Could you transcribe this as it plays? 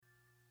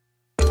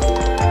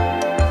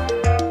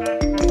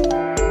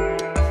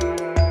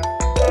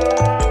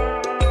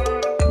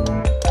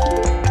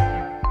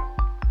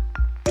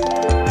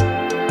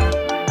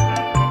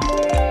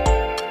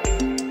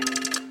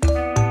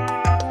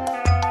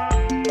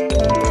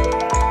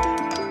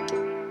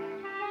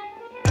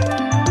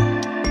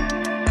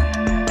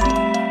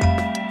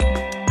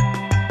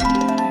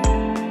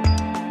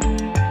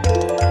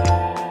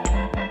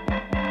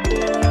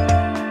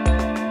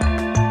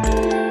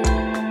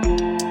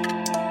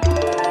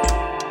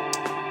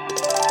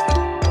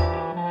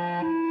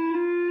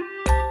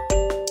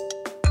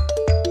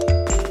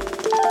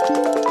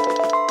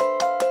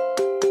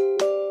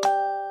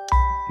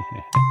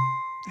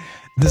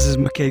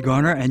McKay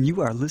Garner, and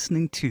you are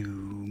listening to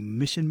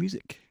Mission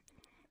Music.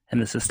 And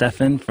this is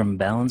Stefan from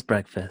Balanced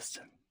Breakfast.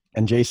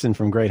 And Jason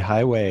from Great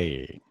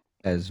Highway.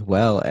 As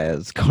well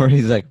as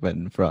Corey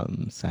Zekman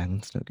from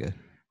Silence No Good.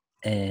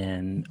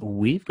 And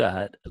we've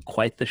got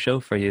quite the show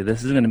for you.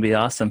 This is going to be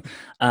awesome.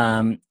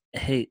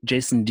 Hey,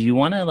 Jason, do you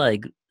want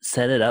to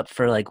set it up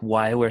for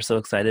why we're so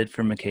excited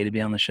for McKay to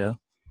be on the show?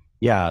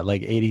 Yeah,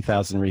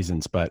 80,000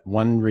 reasons. But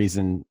one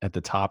reason at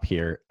the top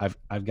here,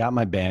 I've got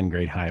my band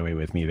Great Highway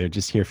with me. They're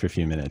just here for a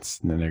few minutes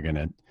and then they're going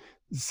to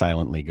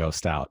silently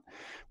ghost out.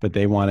 But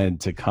they wanted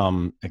to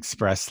come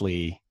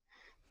expressly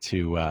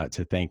to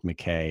thank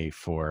McKay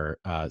for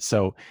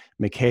so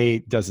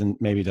McKay doesn't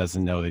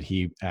know that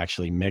he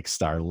actually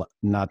mixed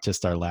not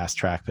just our last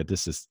track, but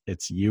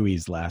it's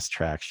Yui's last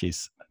track.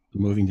 She's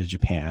moving to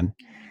Japan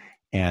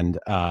and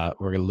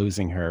we're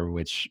losing her,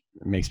 which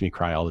makes me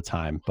cry all the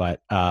time. But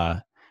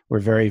we're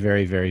very,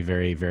 very, very,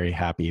 very, very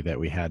happy that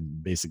we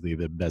had basically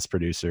the best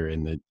producer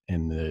in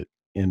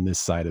this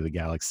side of the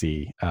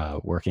galaxy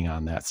working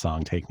on that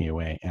song, Take Me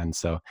Away. And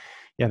so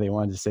yeah, they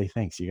wanted to say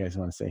thanks. You guys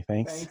want to say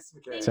thanks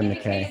to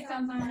McKay?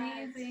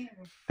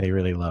 They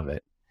really love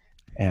it.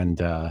 And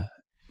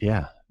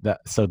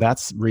so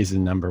that's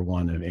reason number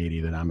one of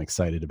 80 that I'm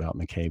excited about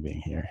McKay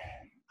being here.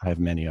 I have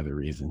many other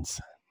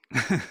reasons.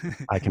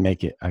 I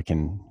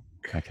can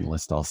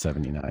list all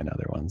 79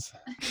 other ones.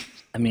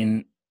 I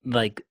mean,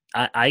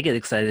 I get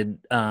excited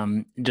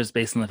just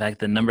based on the fact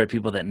the number of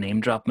people that name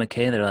drop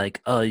McKay. They're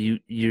like, oh,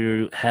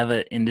 you have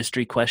an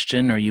industry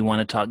question, or you want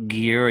to talk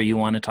gear, or you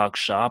want to talk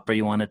shop, or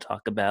you want to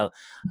talk about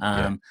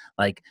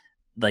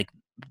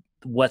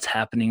what's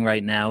happening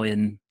right now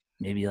in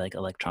maybe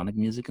electronic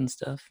music and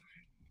stuff.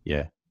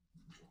 Yeah.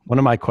 One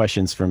of my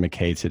questions for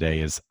McKay today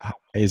is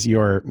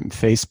your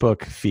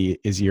Facebook feed,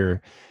 is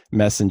your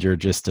messenger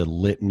just a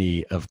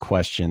litany of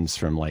questions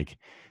from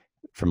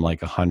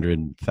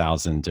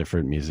 100,000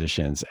 different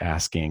musicians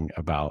asking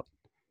about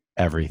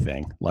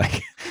everything?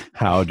 Like,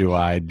 how do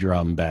I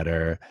drum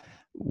better?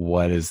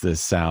 What does this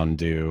sound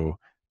do?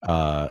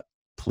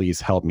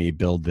 Please help me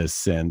build this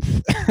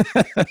synth,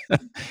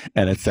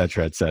 and et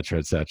cetera, et cetera,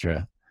 et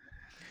cetera.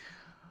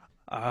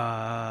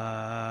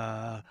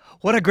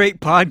 What a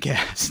great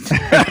podcast.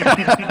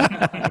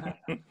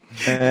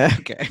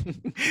 Okay.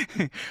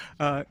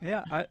 I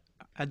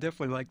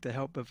definitely like to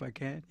help if I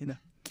can,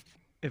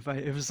 If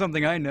it's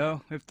something I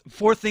know, if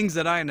 4 things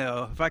that I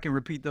know, if I can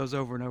repeat those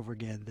over and over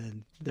again,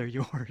 then they're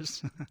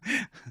yours.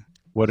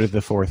 What are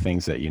the 4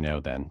 things that you know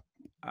then?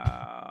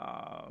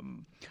 I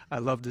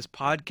love this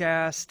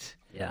podcast.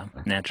 Yeah,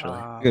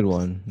 naturally. Good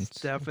one.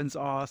 Stefan's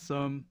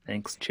awesome.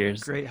 Thanks.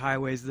 Cheers. Great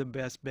Highway's the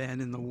best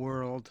band in the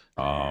world.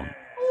 Um,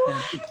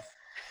 And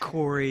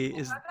Corey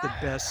is the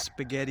best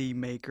spaghetti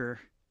maker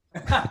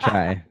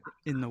Try.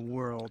 in the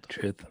world.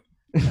 Truth.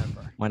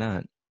 Ever. Why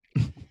not?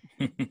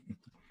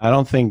 I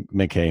don't think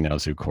McKay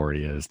knows who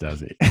Corey is, does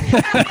he?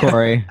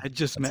 Corey. I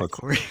just met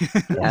Corey.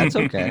 That's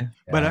okay.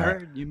 But I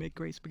heard you make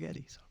great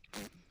spaghetti. So.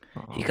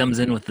 He comes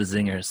in with the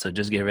zingers, so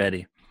just get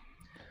ready.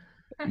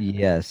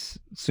 Yes,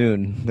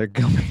 soon they're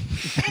coming.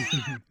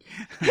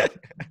 Yeah.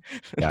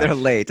 They're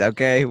late.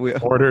 Okay, we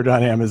Ordered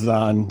on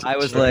Amazon. I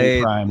was Shipping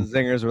late. Prime. The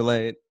zingers were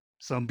late.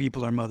 Some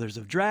people are mothers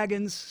of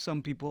dragons.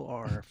 Some people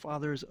are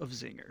fathers of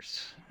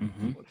zingers.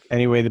 Mm-hmm.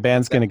 Anyway, the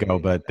band's gonna go,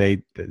 but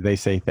they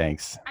say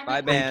thanks. Bye,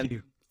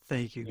 band.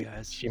 Thank you,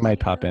 guys. She might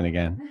pop in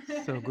again.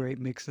 So great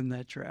mixing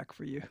that track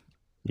for you.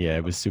 Yeah,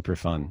 it was super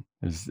fun.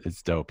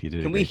 It's dope. You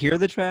did. Can we hear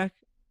the track?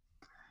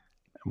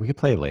 We could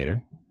play it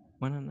later.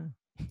 Why not now?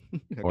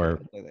 Okay, Or-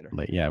 we'll play later.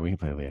 Yeah, we can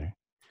play it later.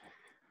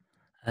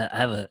 I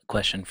have a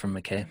question from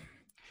McKay.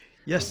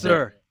 Yes,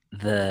 sir.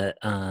 The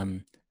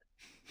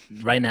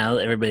right now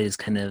everybody's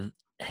kind of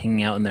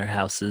hanging out in their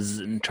houses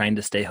and trying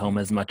to stay home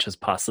as much as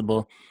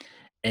possible.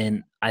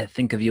 And I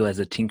think of you as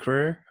a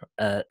tinkerer,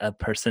 a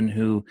person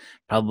who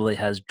probably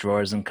has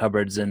drawers and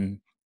cupboards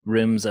and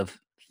rooms of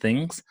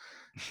things.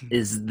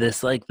 Is this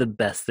the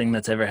best thing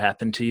that's ever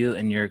happened to you,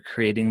 and you're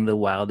creating the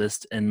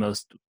wildest and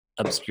most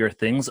obscure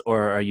things,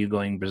 or are you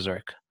going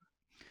berserk?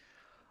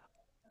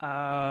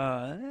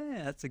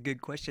 That's a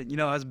good question.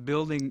 I was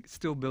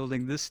still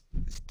building this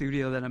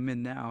studio that I'm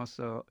in now,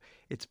 so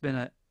it's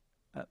been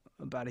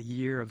about a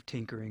year of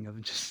tinkering,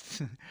 of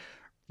just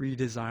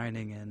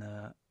redesigning and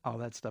all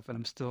that stuff, and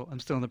I'm still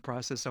in the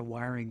process of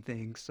wiring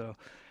things. So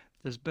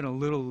there's been a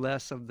little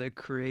less of the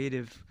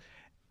creative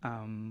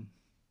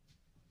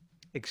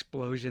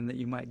explosion that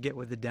you might get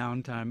with the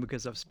downtime,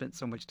 because I've spent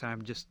so much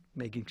time just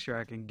making sure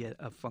I can get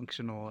a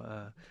functional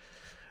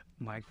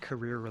my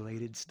career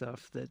related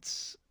stuff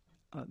that's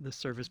the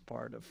service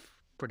part of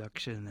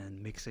production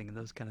and mixing and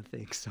those kind of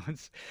things. So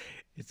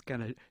it's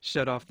kind of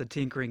shut off the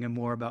tinkering and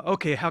more about,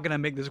 okay, how can I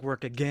make this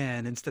work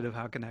again, instead of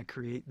how can I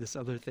create this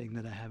other thing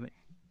that I haven't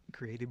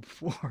created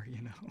before.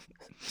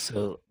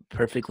 So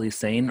perfectly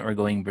sane or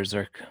going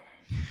berserk?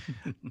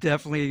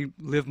 Definitely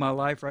live my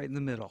life right in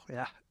the middle.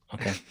 Yeah.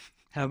 Okay.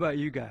 How about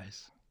you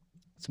guys?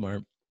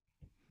 Smart.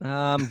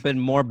 Been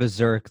more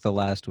berserk the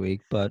last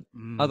week, but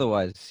Mm,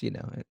 otherwise,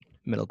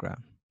 middle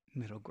ground.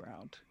 middle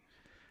ground.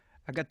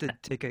 I got to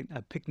take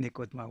a picnic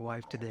with my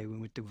wife today. We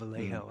went to Mm.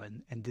 Vallejo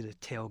and did a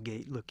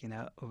tailgate looking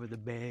out over the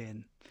bay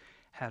and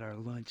had our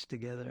lunch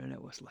together. And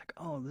it was like,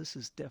 oh, this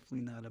is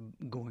definitely not a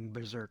going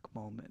berserk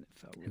moment. It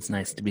felt It's really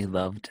nice to good. be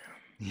loved.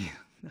 Yeah,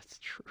 that's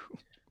true.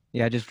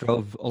 Yeah, I just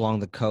drove along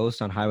the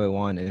coast on Highway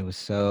 1 and it was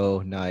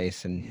so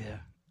nice and Yeah.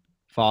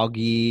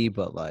 foggy,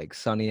 but like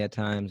sunny at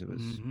times. It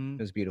was Mm-hmm.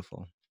 it was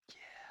beautiful.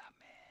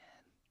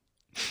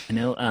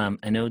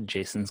 I know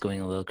Jason's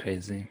going a little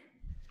crazy.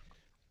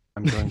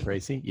 I'm going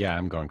crazy. Yeah,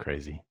 I'm going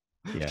crazy.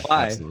 Yeah,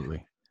 Why?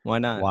 absolutely. Why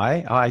not?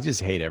 Why? Oh, I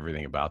just hate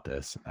everything about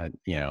this.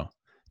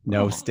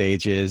 No Oh,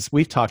 stages.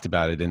 We've talked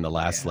about it in the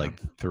last Yeah.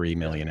 like 3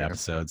 million fair.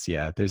 episodes.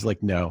 Yeah, there's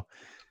like no.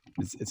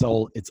 It's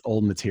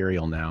old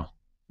material now.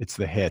 It's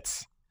the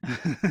hits.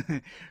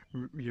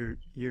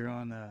 You're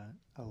on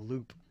a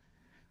loop.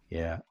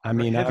 Yeah, I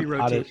mean, Heavy out of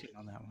rotation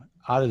on that one.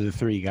 out of the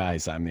three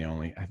guys, I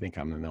think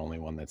I'm the only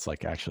one that's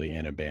like actually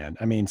in a band.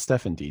 I mean,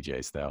 Stefan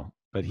DJs though,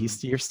 but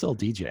you're still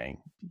DJing.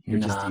 You're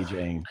just Nah,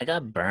 DJing. I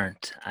got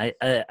burnt. I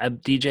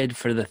DJ'd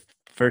for the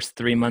first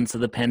 3 months of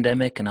the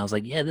pandemic, and I was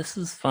like, yeah, this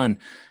is fun.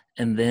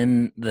 And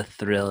then the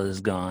thrill is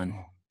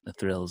gone. The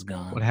thrill is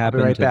gone. What I'll be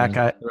happened right to back.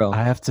 the thrill?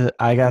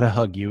 I gotta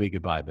hug Yui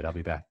goodbye, but I'll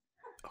be back.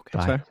 Okay.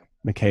 Bye. Sorry?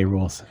 McKay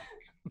rules.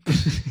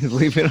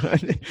 Leave it on.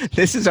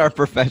 This is our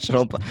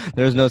professional.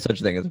 There's no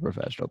such thing as a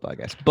professional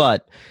podcast.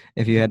 But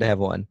if you had to have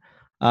one,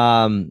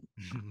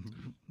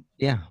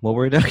 yeah, what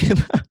were we talking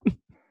about?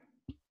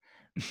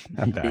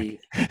 I'm back.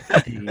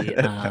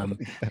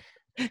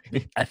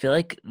 I feel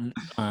like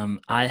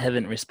I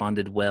haven't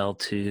responded well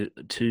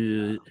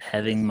to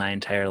having my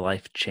entire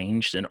life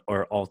changed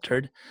or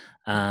altered.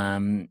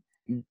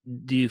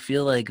 Do you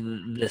feel like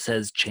this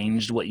has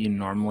changed what you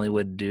normally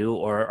would do,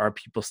 or are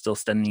people still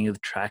sending you the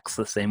tracks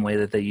the same way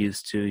that they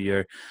used to?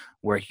 You're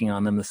working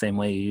on them the same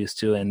way you used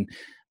to, and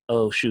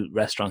oh shoot,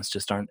 restaurants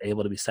just aren't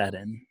able to be sat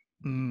in.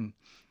 Mm.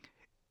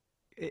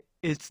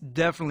 It's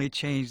definitely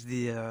changed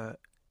the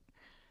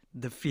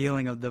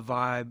feeling of the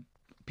vibe,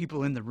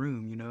 people in the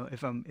room,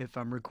 if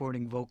I'm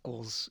recording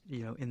vocals,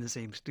 in the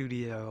same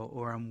studio,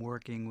 or I'm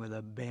working with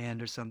a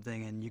band or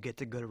something, and you get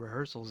to go to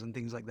rehearsals and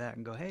things like that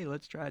and go, hey,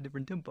 let's try a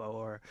different tempo,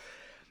 or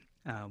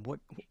what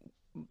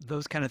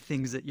those kind of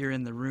things that you're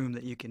in the room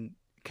that you can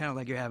kind of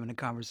like you're having a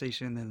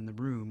conversation in the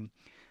room.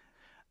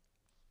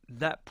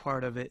 That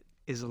part of it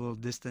is a little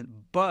distant,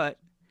 but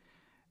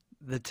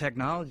the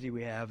technology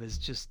we have is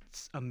just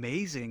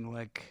amazing.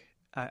 Like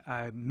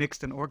I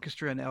mixed an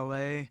orchestra in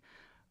LA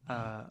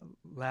uh,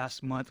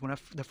 last month.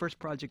 The first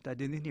project I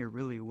did in here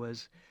really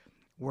was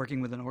working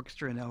with an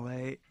orchestra in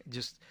LA,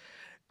 just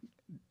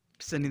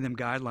sending them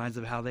guidelines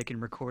of how they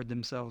can record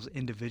themselves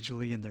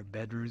individually in their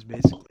bedrooms,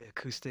 basically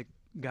acoustic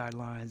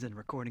guidelines and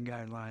recording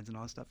guidelines and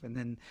all that stuff. And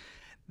then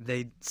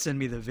they send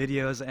me the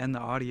videos and the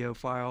audio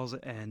files,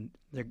 and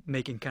they're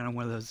making kind of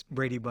one of those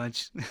Brady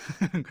Bunch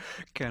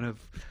kind of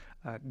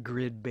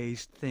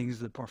grid-based things,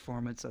 the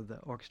performance of the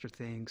orchestra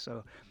thing.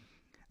 So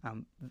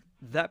um,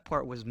 that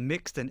part was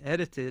mixed and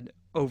edited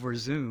over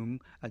Zoom.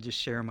 I just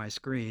share my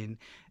screen,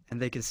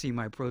 and they can see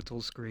my Pro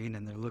Tools screen,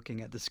 and they're looking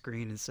at the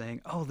screen and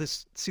saying, "Oh,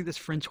 see this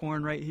French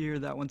horn right here?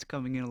 That one's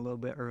coming in a little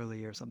bit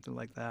early, or something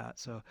like that."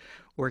 So,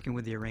 working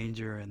with the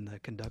arranger and the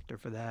conductor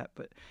for that.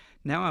 But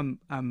now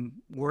I'm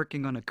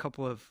working on a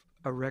couple of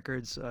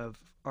records of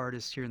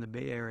artists here in the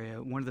Bay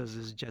Area. One of those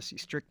is Jesse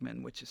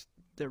Strickman, which is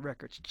their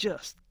record's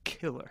just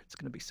killer. It's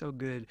going to be so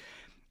good,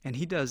 and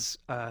he does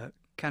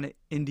kind of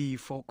indie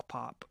folk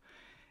pop.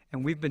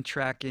 And we've been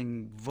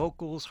tracking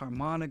vocals,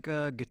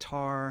 harmonica,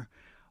 guitar,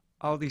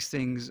 all these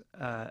things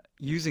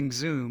using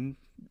Zoom.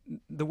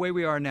 The way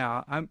we are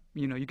now,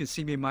 you can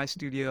see me in my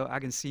studio. I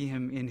can see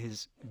him in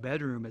his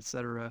bedroom,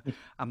 etc.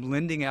 I'm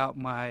lending out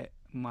my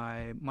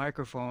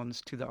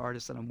microphones to the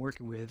artists that I'm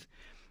working with.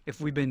 If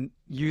we've been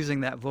using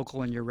that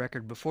vocal in your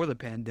record before the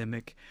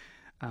pandemic,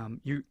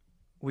 you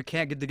we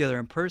can't get together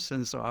in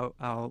person, so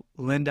I'll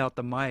lend out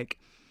the mic,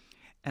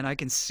 and I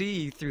can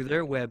see through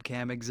their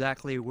webcam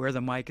exactly where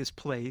the mic is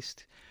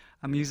placed.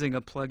 I'm using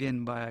a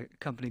plugin by a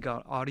company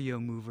called Audio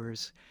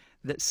Movers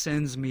that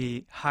sends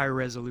me high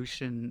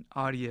resolution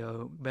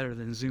audio, better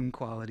than Zoom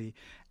quality,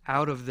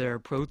 out of their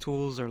Pro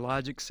Tools or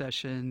Logic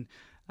session.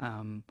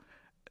 Um,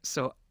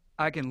 so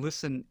I can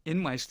listen in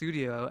my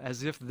studio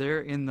as if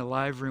they're in the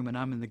live room and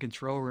I'm in the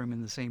control room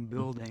in the same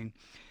building.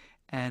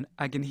 And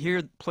I can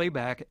hear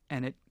playback,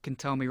 and it can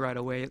tell me right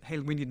away, hey,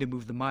 we need to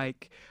move the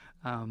mic.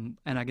 And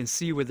I can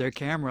see with their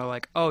camera,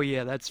 like, oh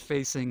yeah, that's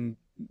facing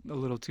a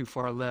little too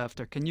far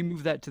left, or can you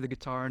move that to the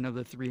guitar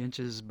another 3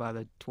 inches by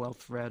the 12th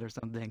fret or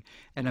something,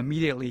 and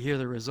immediately hear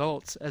the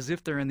results as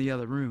if they're in the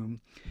other room.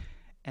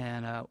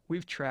 And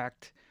we've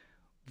tracked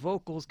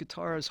vocals,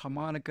 guitars,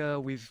 harmonica.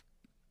 We've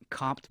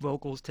comped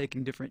vocals,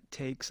 taking different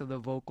takes of the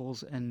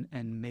vocals, and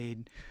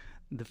made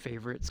the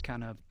favorites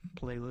kind of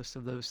playlist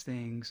of those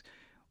things.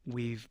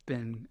 We've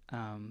been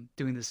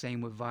doing the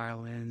same with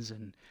violins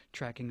and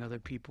tracking other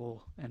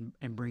people and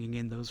bringing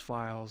in those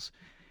files.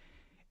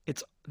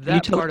 It's Can you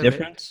that tell the part of it.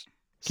 difference?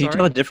 Can you tell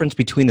Sorry? the difference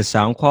between the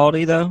sound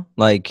quality though?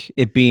 Like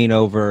it being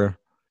over,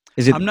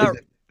 is it? I'm not.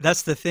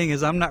 That's the thing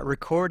is I'm not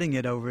recording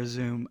it over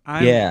Zoom.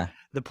 Yeah.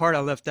 The part I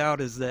left out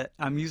is that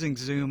I'm using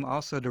Zoom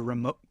also to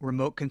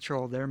remote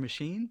control their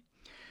machine.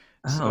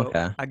 Oh, So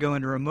okay. I go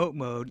into remote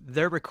mode.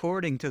 They're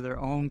recording to their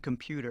own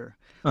computer,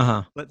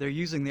 Uh-huh. but they're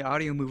using the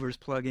Audio Movers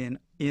plugin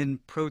in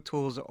Pro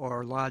Tools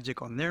or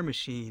Logic on their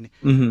machine,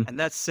 Mm-hmm. and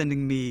that's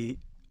sending me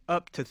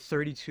up to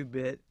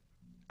 32-bit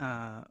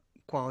uh,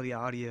 quality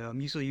audio.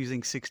 I'm usually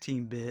using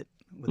 16-bit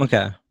with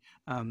Okay.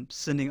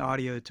 sending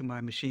audio to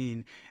my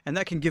machine, and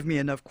that can give me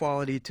enough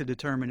quality to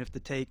determine if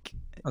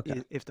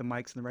Okay. if the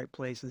mic's in the right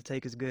place and the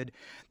take is good.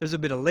 There's a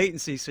bit of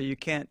latency, so you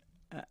can't.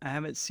 I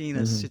haven't seen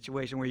a Mm-hmm.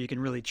 situation where you can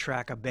really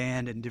track a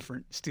band in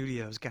different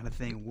studios, kind of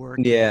thing,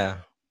 working. Yeah.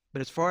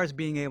 But as far as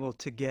being able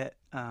to get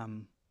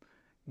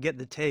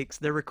the takes,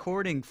 they're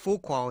recording full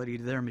quality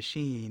to their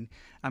machine.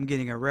 I'm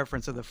getting a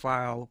reference of the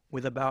file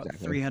with about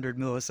Exactly. 300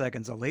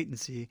 milliseconds of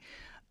latency,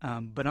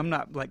 but I'm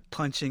not like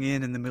punching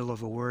in the middle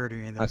of a word or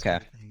any of those Okay.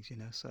 kind of things, you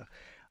know. So,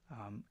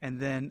 and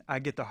then I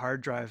get the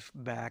hard drive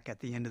back at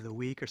the end of the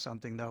week or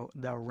something.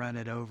 They'll run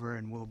it over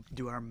and we'll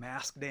do our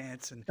mask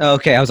dance and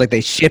Okay. I was like,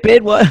 they ship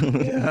it? What?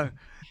 yeah,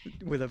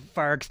 with a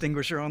fire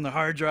extinguisher on the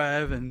hard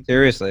drive and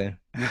Seriously.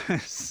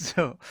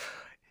 so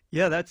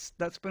yeah, that's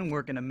been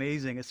working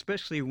amazing,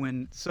 especially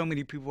when so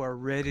many people are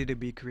ready to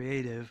be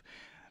creative,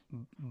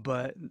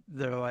 but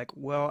they're like,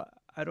 well,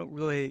 I don't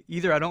really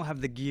either I don't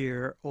have the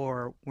gear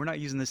or we're not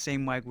using the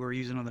same mic we were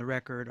using on the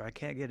record or I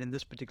can't get in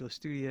this particular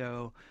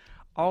studio.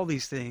 All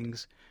these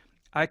things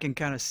I can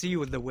kind of see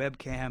with the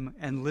webcam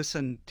and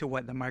listen to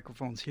what the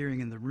microphone's hearing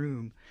in the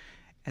room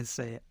and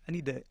say,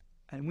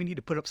 and we need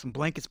to put up some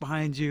blankets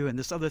behind you and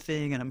this other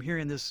thing. And I'm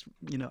hearing this,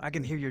 you know, I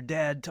can hear your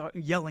dad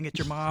yelling at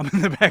your mom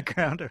in the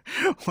background or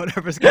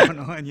whatever's going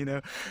on, you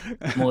know.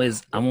 I'm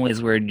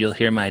always worried you'll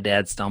hear my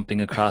dad stomping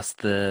across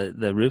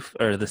the roof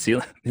or the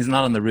ceiling. He's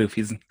not on the roof.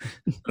 He's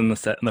on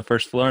the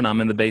first floor, and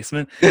I'm in the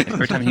basement. And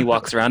every time he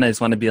walks around, I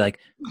just want to be like,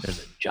 "There's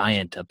a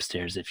giant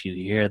upstairs. If you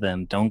hear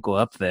them, don't go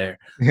up there."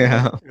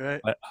 Yeah.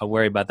 Right. But I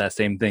worry about that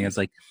same thing. It's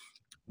like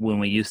when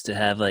we used to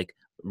have like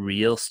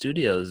real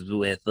studios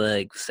with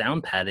like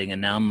sound padding,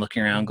 and now I'm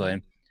looking around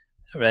going,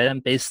 "All right, I'm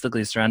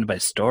basically surrounded by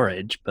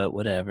storage, but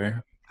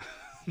whatever."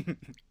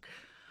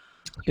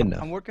 Good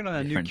enough. I'm working on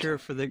a new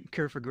Different.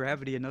 Cure for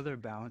Gravity, another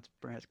balanced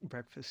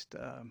breakfast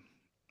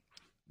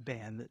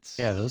band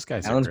Yeah, that's those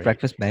guys are Alan's great.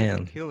 Breakfast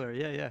Band. killer.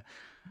 Yeah,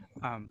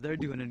 yeah. They're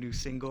doing a new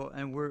single,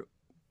 and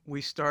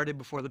we started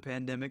before the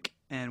pandemic,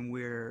 and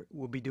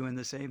we'll be doing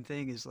the same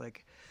thing. Is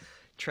like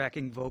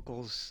tracking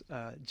vocals.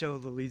 Joe,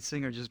 the lead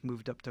singer, just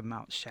moved up to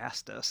Mount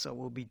Shasta, so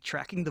we'll be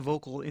tracking the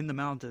vocal in the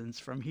mountains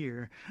from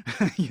here,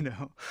 you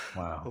know,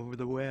 Wow. over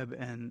the web.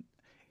 And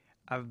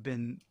I've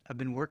been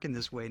working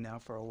this way now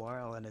for a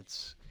while, and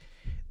it's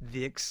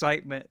the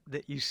excitement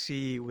that you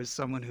see with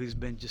someone who's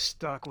been just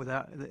stuck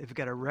without, if you've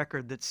got a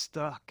record that's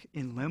stuck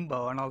in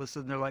limbo, and all of a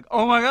sudden they're like,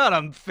 "Oh my God,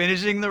 I'm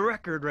finishing the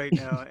record right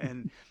now!"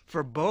 And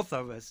for both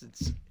of us,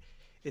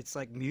 it's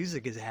like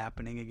music is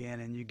happening again,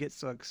 and you get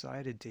so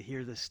excited to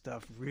hear this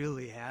stuff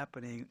really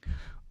happening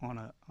on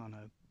a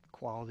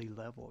quality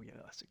level. You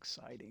know, that's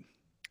exciting.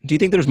 Do you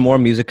think there's more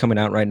music coming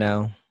out right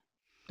now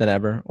than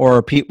ever?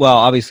 Or well,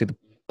 obviously the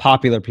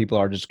popular people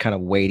are just kind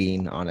of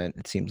waiting on it,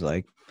 it seems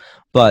like.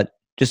 But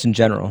just in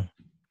general,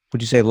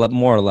 would you say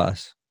more or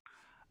less?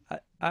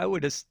 I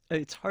would. It's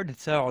hard to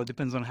tell. It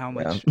depends on how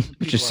Yeah. much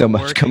There's people just are so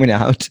much working. coming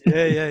out.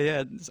 Yeah, yeah,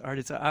 yeah. It's hard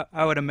to tell.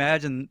 I would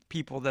imagine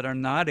people that are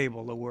not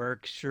able to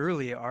work,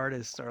 surely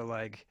artists are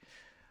like,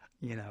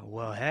 you know,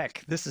 well,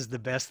 heck, this is the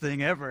best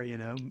thing ever. You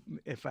know,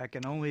 if I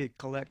can only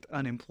collect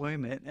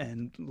unemployment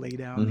and lay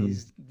down hmm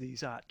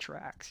these hot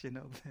tracks, you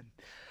know, then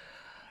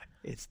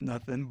it's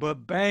nothing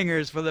but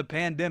bangers for the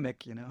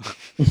pandemic. You know.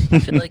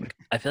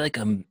 I feel like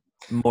I'm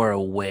more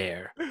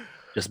aware,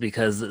 just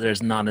because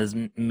there's not as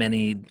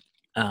many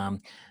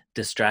um,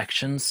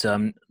 distractions.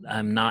 So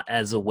I'm not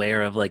as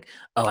aware of like,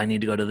 oh, I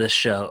need to go to this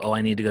show. Oh,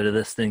 I need to go to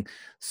this thing.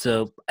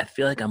 So I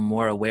feel like I'm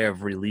more aware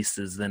of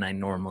releases than I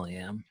normally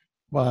am.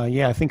 Well,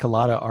 yeah, I think a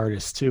lot of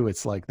artists too,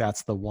 it's like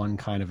that's the one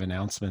kind of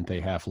announcement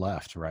they have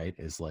left, right?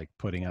 Is like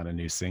putting out a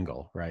new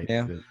single, right?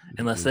 Yeah.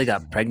 Unless they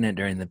got pregnant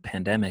during the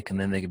pandemic, and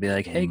then they could be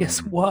like, "Hey,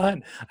 guess Mm, what?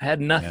 I had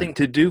nothing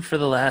to do for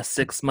the last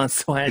 6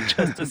 months, so I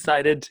just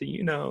decided to,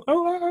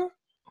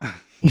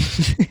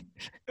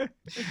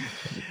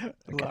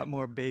 A lot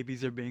more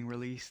babies are being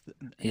released.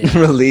 yeah."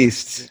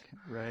 Released.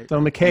 Right. So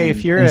McKay,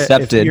 if you're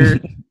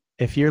Incepted.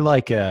 if you're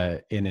like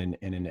in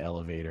an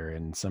elevator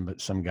and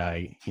some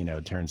guy, you know,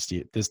 turns to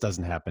you, this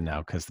doesn't happen now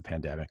because the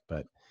pandemic,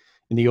 but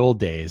in the old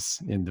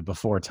days, in the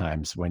before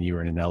times when you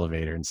were in an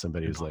elevator and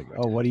somebody was like,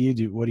 "Oh, what do you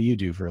do? What do you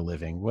do for a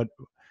living? What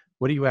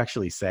do you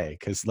actually say?"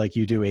 Because like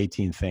you do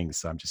 18 things,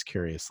 so I'm just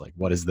curious, like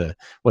what's the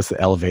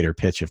elevator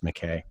pitch of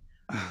McKay?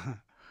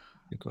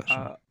 Good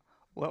question.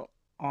 Well,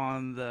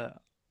 on the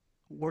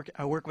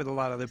I work with a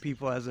lot of other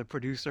people as a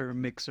producer,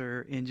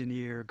 mixer,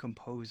 engineer,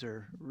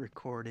 composer,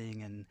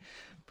 recording and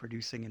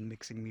producing and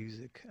mixing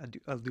music.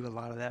 I'll do a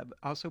lot of that. But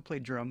I also play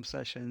drum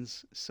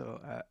sessions, so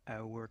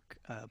I work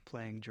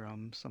playing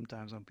drums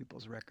sometimes on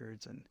people's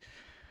records and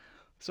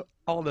So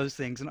all those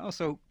things, and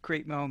also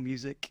create my own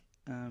music.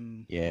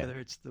 Yeah. Whether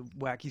it's the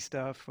wacky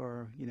stuff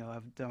or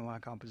I've done a lot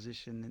of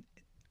composition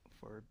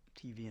for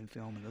TV and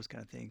film and those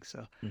kind of things.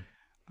 So Hmm.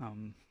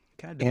 kind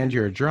of And depends.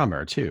 you're a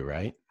drummer too,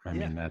 right? I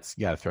Yeah. mean, that's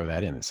you got to throw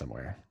that in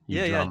somewhere. You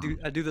Yeah, yeah. drum.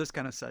 I do those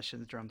kind of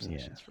sessions, drum Yeah.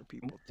 sessions for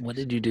people too. What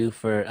did you do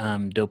for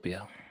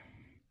Doppio?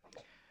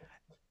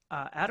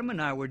 Adam and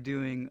I were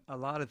doing a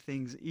lot of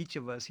things. Each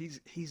of us,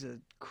 he's a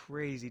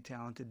crazy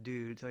talented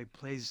dude. So he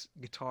plays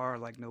guitar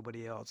like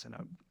nobody else, and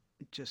a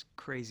just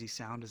crazy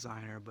sound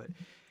designer. But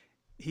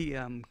he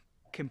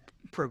can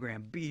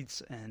program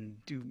beats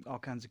and do all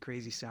kinds of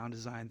crazy sound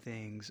design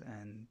things,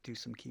 and do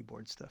some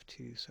keyboard stuff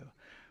too. So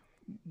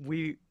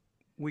we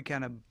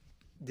kind of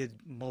did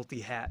multi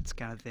hats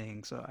kind of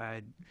thing. So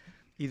I'd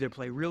either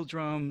play real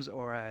drums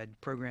or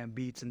I'd program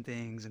beats and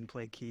things and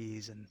play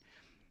keys and.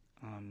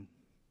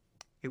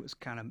 It was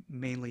kind of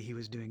mainly he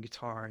was doing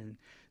guitar and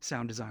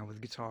sound design with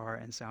guitar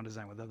and sound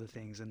design with other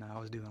things, and I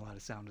was doing a lot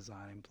of sound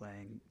design and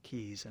playing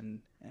keys and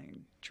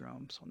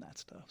drums on that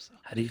stuff. So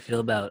How do you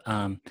feel about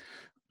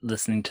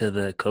listening to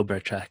the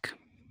Cobra track?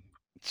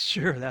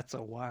 sure, that's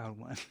a wild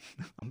one.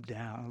 I'm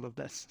down. I love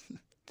that.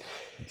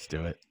 Let's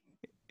do it.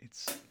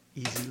 It's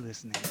easy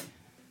listening.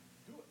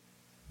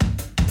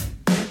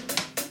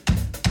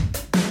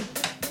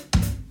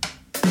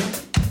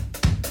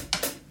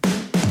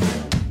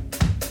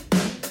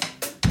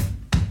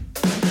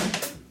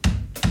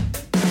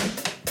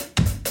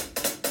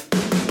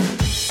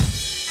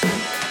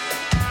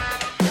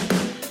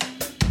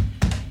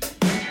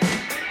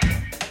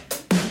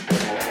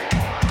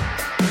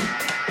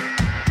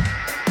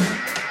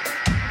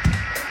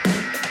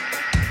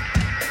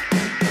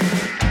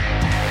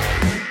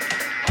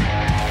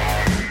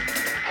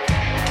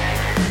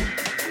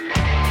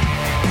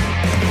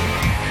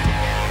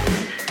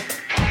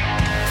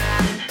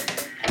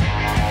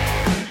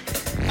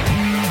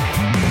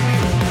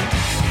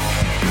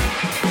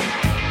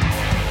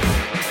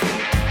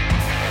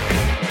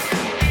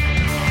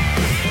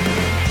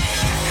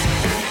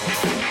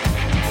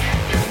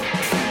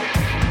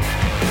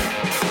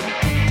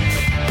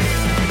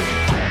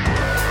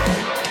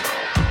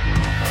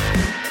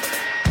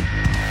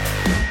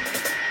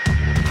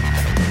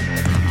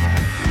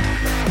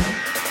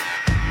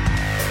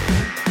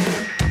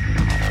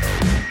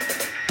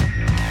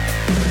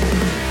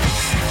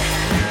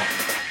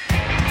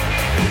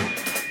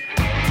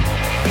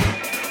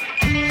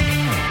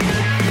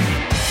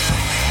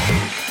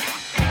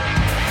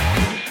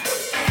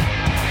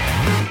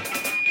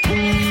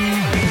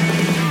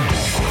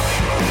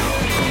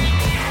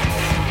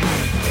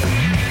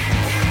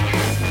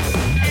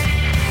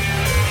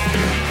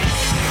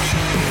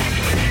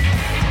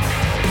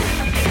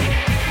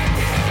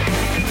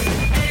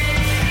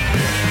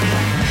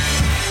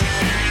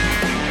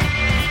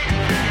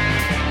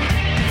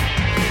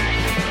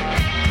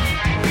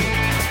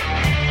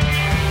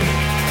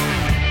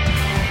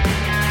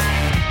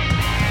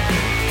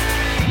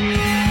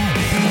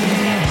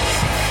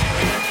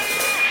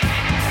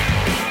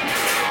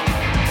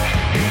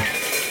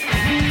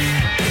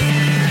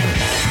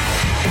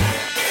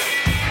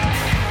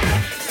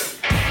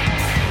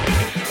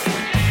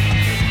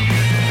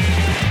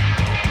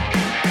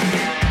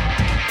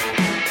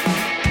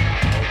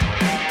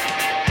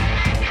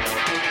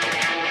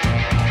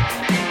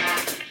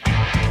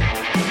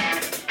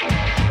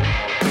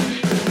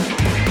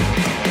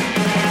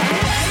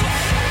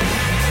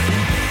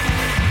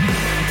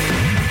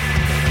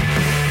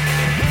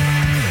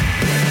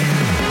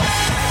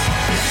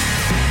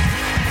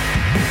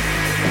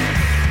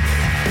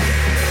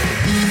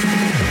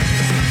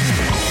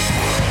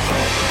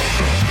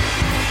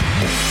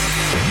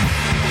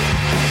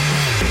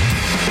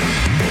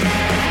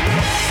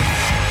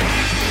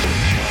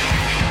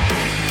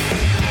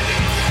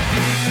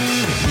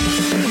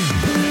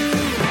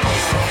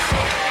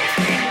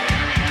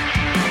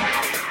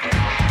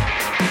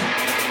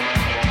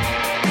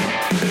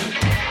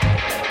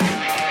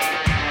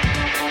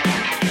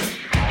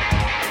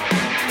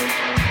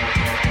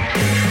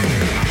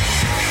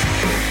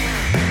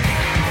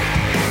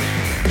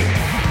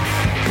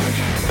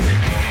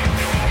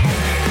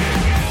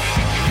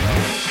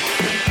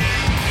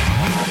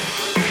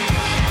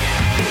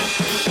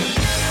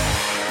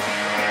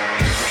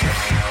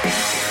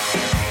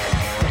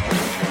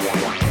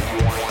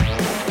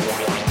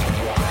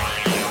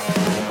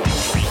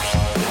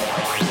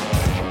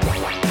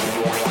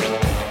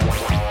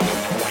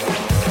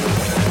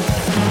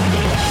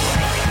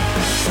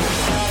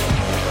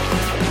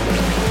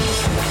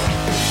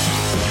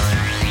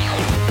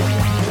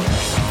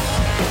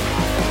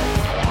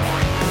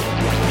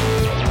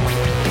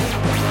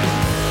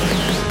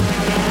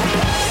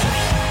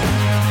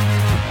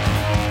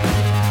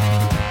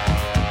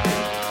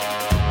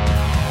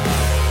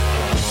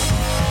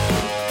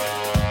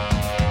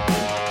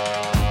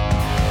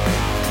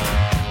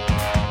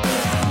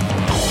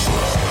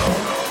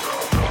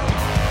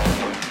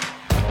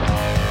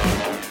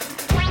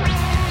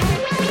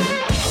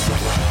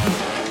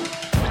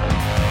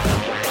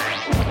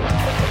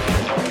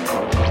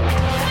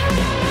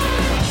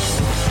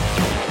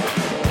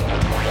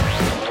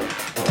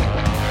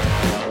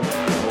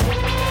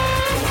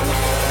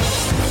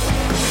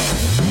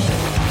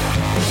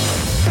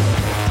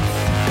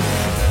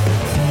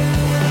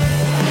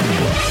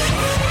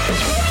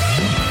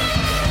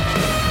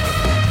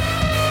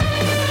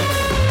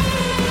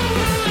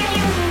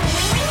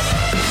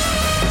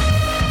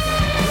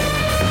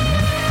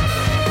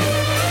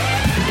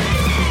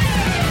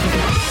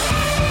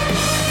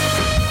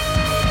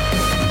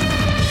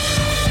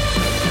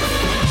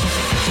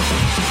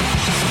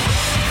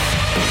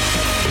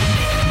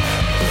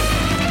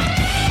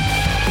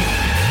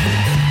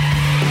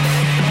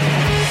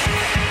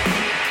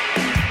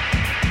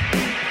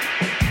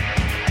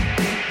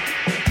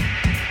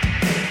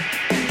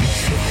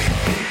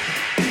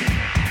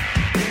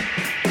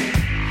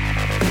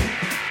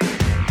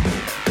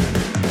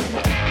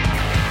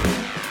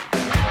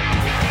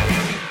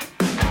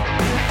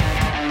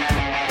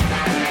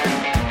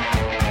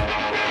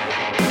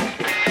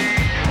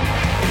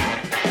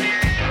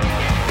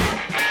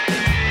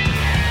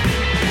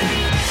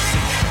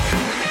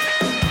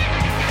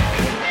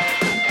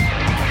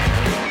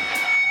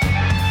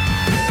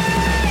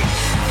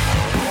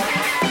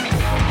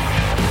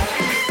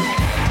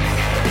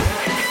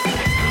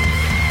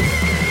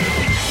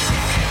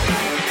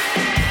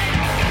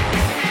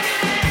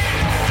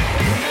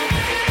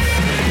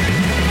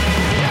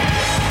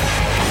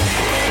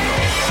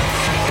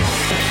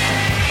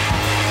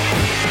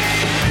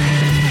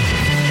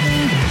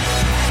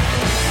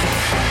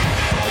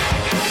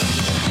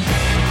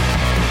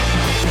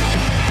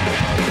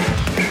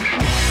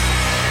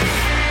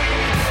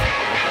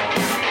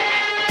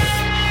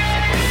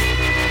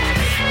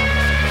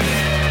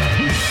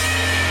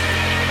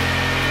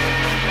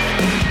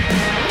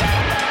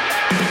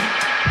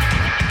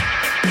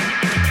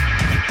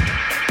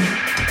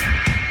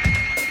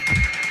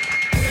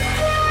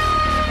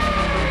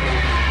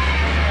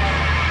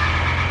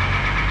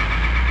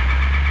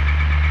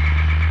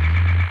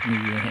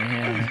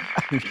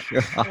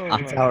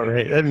 It's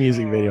outrageous. That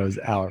music video is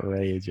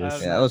outrageous.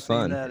 I've Yeah, that not was seen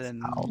fun. that in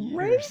years.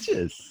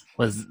 Outrageous.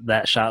 Was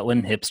that shot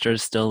when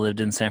hipsters still lived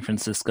in San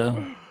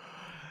Francisco?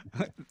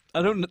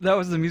 I don't know. That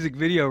was the music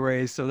video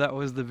race, so that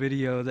was the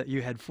video that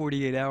you had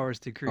 48 hours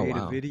to create a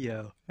wow.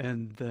 video.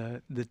 And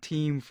the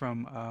team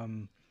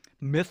from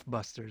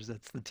Mythbusters,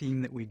 that's the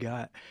team that we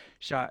got,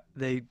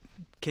 they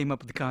came up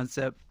with the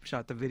concept,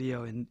 shot the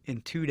video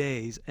in 2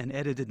 days, and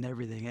edited and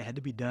everything. It had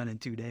to be done in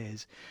 2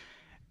 days.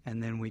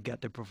 And then we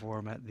got to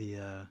perform at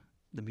the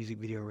music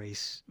video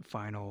race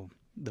final,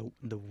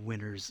 the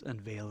winners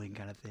unveiling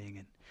kind of thing.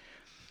 And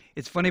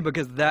it's funny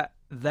because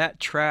that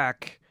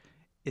track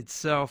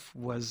itself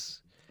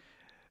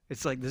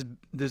it's like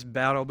this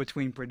battle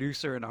between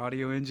producer and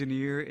audio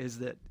engineer, is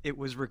that it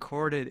was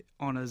recorded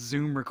on a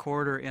Zoom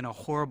recorder in a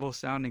horrible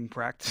sounding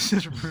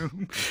practice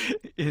room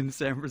in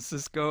San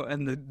Francisco,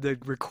 and the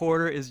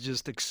recorder is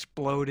just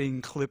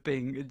exploding,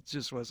 clipping. It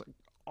just was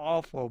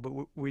awful, but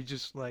we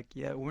just like,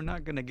 yeah, we're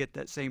not gonna get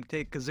that same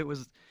take because it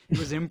was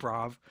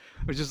improv.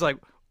 It was just like,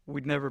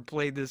 we'd never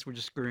played this, we're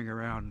just screwing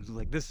around. It was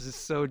like, this is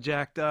so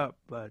jacked up.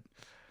 But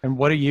And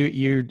what are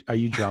you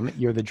drumming?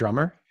 You're the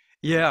drummer?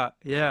 yeah,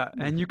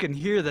 and you can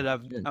hear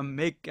that Good.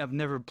 I've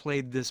never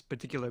played this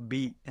particular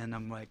beat, and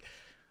I'm like,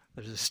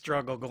 there's a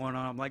struggle going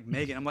on. I'm like,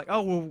 Megan, I'm like,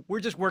 oh well, we're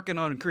just working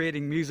on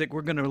creating music.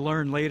 We're gonna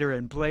learn later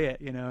and play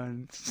it,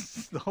 and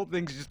the whole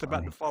thing's just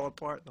about to fall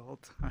apart the whole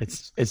time.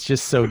 It's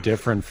just so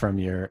different from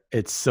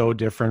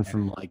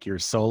like your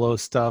solo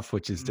stuff,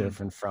 which is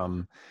different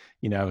from,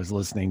 I was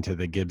listening to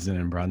the Gibson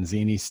and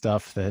Bronzini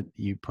stuff that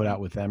you put out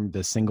with them,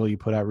 the single you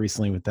put out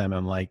recently with them.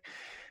 I'm like,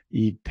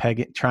 you peg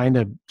it, trying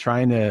to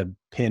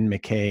pin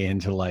McKay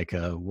into like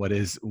what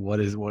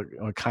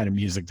kind of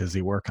music does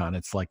he work on?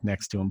 It's like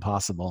next to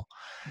impossible.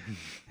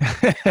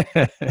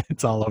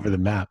 It's all over the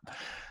map.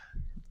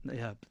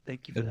 Yeah,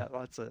 thank you for that.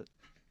 Lots of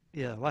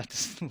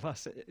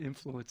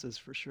influences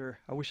for sure.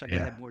 I wish I could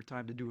have more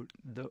time to do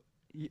it.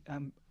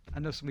 I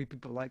know so many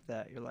people like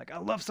that. You're like, I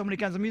love so many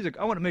kinds of music.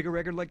 I want to make a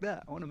record like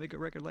that. I want to make a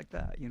record like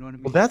that. You know what I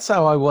mean? Well, that's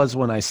how I was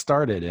when I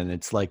started, and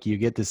it's like you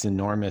get this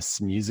enormous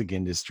music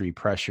industry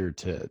pressure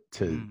to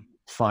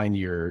find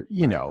your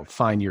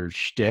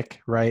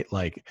shtick, right?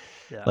 Like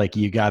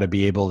you got to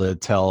be able to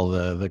tell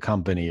the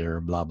company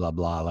or blah blah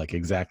blah, like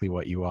exactly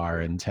what you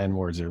are in 10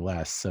 words or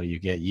less. So you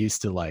get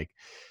used to like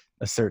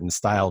a certain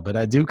style. But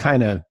I do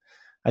kind of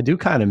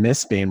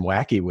miss being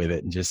wacky with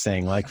it and just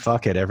saying like,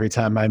 fuck it. Every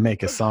time I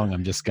make a song,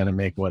 I'm just going to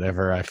make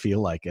whatever I feel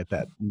like at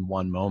that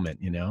one moment,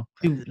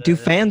 Do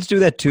fans do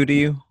that too to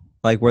you?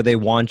 Like where they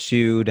want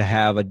you to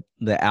have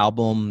the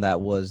album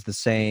that was the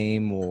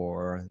same,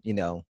 or,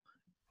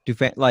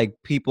 like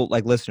people,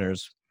 like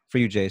listeners for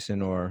you,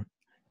 Jason, or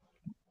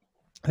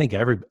I think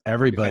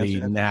everybody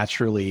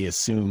naturally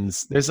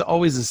assumes there's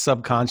always a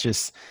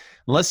subconscious,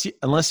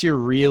 unless you're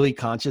really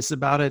conscious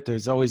about it,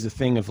 there's always a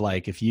thing of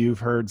like, if you've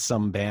heard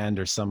some band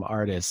or some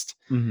artist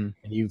and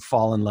you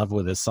fall in love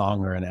with a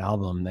song or an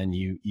album, then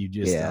you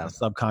just on a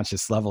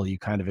subconscious level, you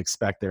kind of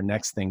expect their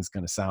next thing's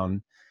going to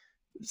sound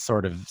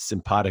sort of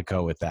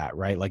simpatico with that,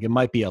 right? Like it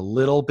might be a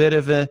little bit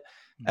of a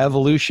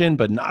evolution,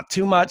 but not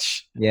too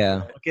much. Yeah.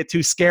 Don't get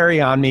too scary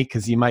on me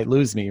because you might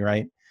lose me,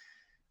 right?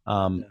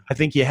 I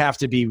think you have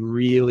to be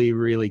really,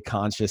 really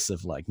conscious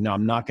of like, no,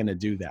 I'm not going to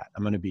do that.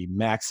 I'm going to be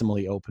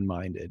maximally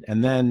open-minded.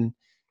 And then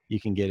you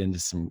can get into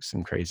some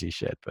crazy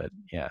shit. But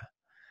yeah.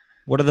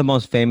 What are the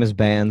most famous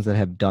bands that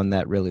have done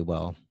that really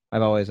well?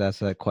 I've always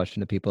asked that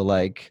question to people.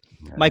 Like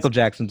Michael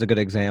Jackson's a good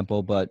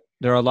example, but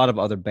there are a lot of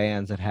other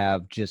bands that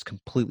have just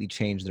completely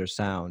changed their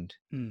sound.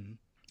 I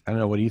don't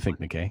know. What do you think,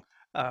 McKay?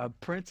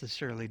 Prince has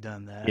surely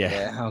done that.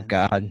 Yeah. Oh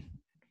God.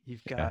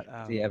 You've got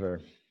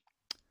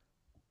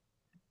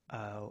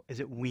is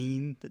it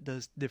Ween that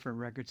does different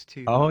records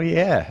too? Oh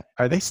yeah,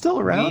 are they still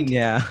around? Ween,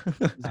 yeah.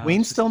 Is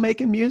Ween still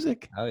making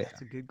music? Oh yeah,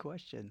 that's a good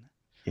question.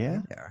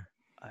 Yeah, they are.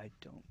 I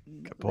don't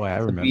know. Boy, I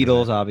remember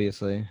Beatles, that.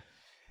 obviously.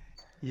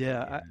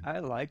 Yeah, I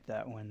like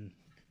that when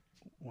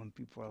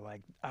people are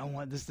like, I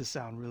want this to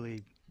sound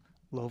really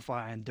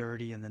lo-fi and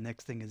dirty, and the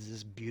next thing is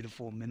this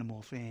beautiful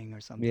minimal thing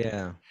or something.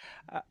 Yeah.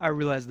 I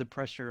realize the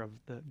pressure of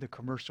the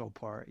commercial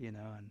part,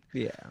 and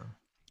yeah.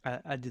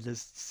 I did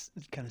this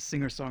kind of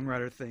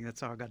singer-songwriter thing.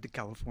 That's how I got to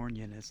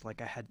California, and it's like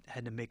I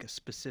had to make a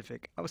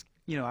specific.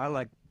 I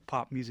like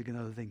pop music and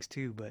other things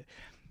too, but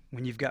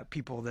when you've got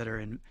people that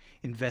are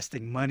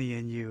investing money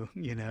in you,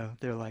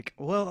 they're like,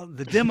 well,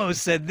 the demo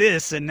said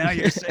this, and now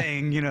you're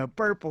saying,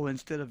 purple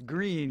instead of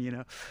green,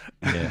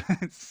 Yeah.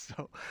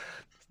 So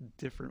it's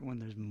different when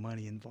there's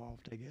money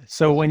involved, I guess.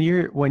 So when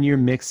you're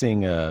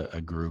mixing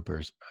a group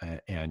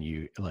and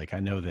you like, I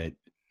know that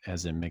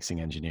as a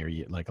mixing engineer,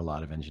 like a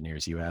lot of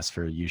engineers, you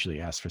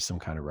usually ask for some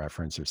kind of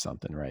reference or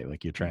something, right?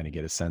 Like you're trying to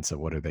get a sense of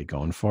what are they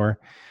going for.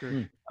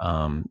 Sure.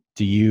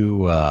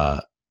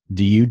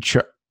 Do you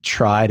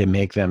try to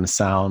make them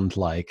sound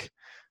like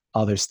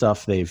other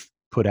stuff they've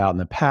put out in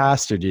the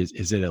past, or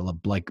is it a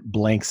like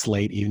blank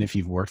slate even if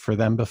you've worked for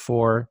them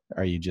before?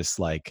 Are you just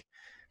like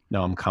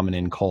no, I'm coming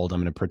in cold. I'm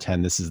going to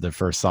pretend this is the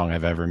first song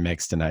I've ever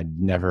mixed and I'd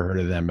never heard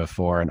of them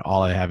before, and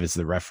all I have is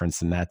the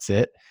reference and that's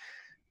it?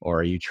 Or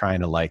are you trying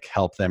to like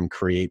help them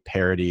create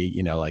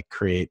parody, like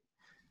create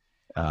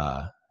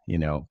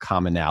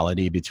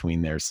commonality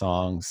between their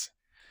songs?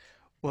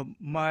 Well,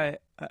 my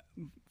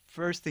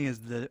first thing is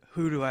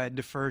who do I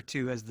defer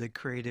to as the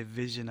creative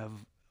vision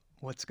of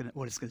what it's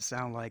gonna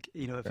sound like.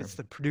 If Sure. it's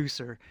the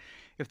producer,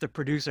 if the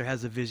producer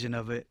has a vision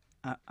of it,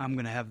 I'm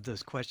gonna have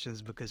those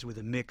questions because with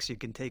a mix you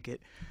can take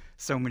it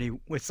so many.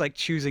 It's like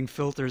choosing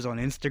filters on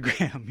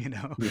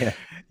Instagram. Yeah.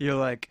 You're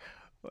like,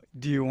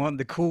 do you want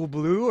the cool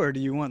blue or do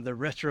you want the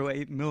retro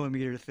 8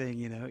 millimeter thing?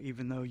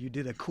 Even though you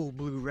did a cool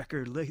blue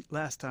record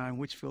last time,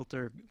 which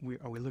filter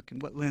are we looking?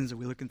 What lens are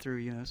we looking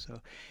through? So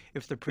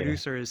if the Yeah.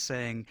 producer is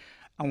saying,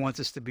 I want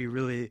this to be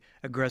really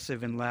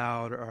aggressive and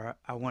loud, or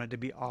I want it to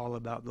be all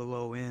about the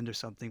low end or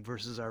something,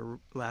 versus our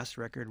last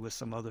record was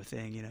some other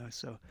thing.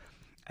 So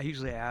I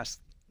usually ask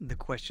the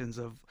questions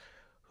of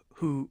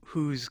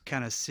who's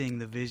kind of seeing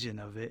the vision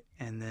of it,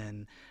 and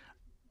then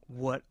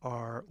what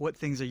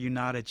things are you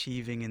not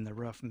achieving in the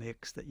rough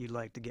mix that you'd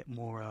like to get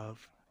more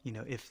of?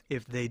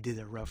 If they did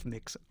a rough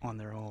mix on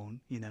their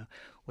own,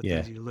 what Yeah.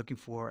 things are you looking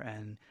for,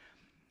 and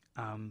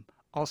um,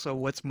 also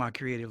what's my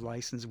creative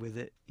license with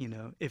it?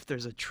 If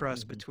there's a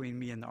trust Mhm. between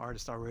me and the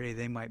artist already,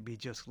 they might be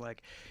just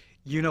like,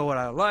 you know what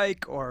I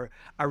like, or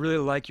I really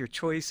like your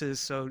choices.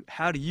 So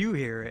how do you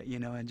hear it?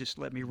 And just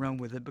let me run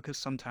with it, because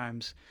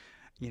sometimes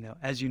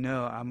as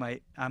I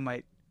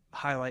might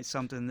highlight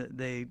something that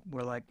they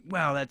were like,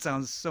 wow, that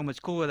sounds so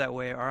much cooler that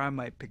way, or I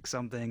might pick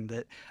something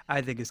that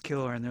I think is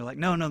killer, and they're like,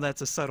 no, no,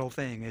 that's a subtle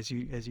thing, as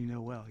you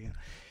know well.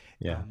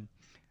 Yeah. Um,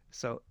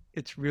 so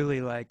it's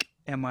really like,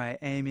 am I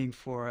aiming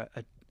for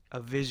a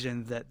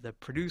vision that the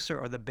producer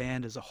or the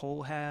band as a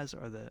whole has,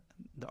 or the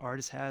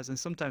artist has? And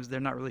sometimes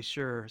they're not really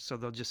sure, so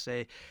they'll just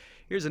say,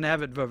 here's an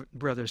Avid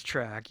Brothers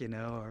track,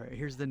 or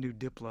here's the new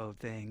Diplo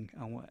thing.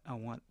 I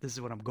want, this is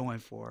what I'm going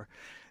for.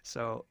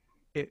 So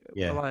a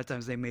Yeah. lot of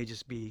times they may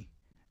just be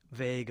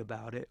vague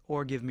about it,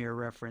 or give me a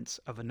reference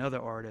of another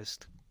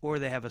artist, or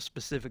they have a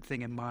specific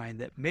thing in mind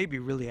that may be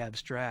really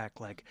abstract,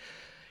 like,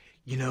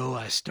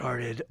 I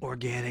started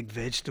organic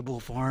vegetable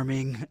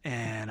farming,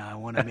 and I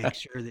want to make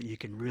sure that you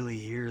can really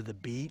hear the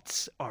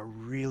beets are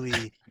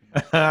really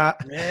I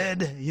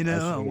red. see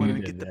I what want you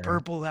to did get the there.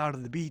 purple out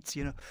of the beets.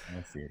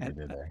 I see what you And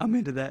did there. I'm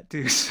into that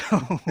too.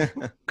 So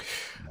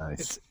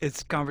Nice.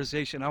 it's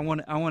conversation. I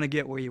want to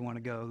get where you want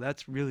to go.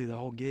 That's really the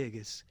whole gig,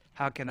 is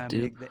how can What I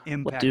do make the what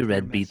impact do of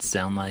your red beets message?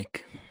 sound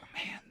like?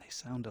 Man, they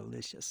sound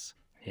delicious.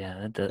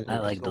 Yeah, I Delicious,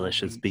 like Gold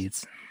delicious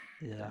beets. beets.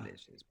 Yeah,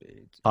 delicious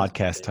beats.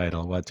 Podcast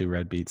title: What do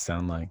red beets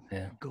sound like?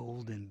 Yeah.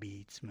 golden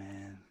beets,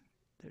 man.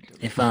 They're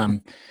If delicious.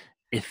 um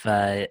if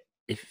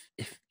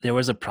if there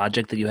was a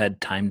project that you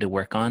had time to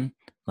work on,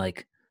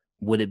 like,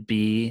 would it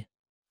be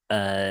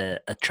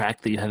a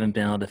track that you haven't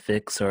been able to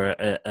fix, or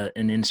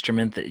an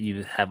instrument that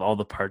you have all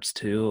the parts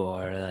to,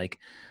 or like,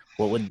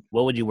 what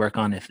would you work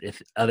on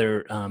if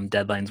other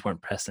deadlines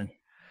weren't pressing?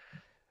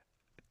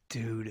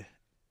 Dude,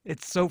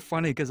 it's so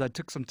funny because I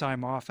took some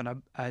time off,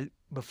 and I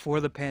before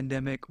the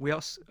pandemic, we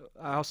lost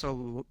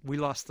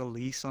the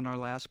lease on our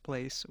last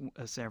place,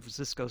 a San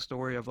Francisco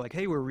story of like,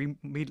 hey, we're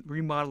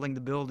remodeling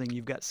the building.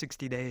 You've got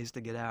 60 days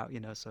to get out,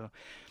 so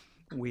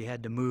we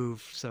had to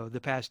move. So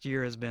the past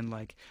year has been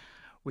like,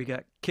 we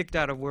got kicked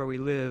out of where we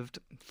lived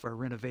for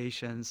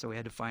renovation, so we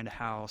had to find a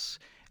house,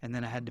 and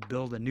then I had to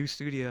build a new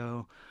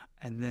studio,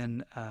 and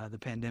then the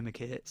pandemic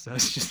hit. So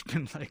it's just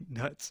been like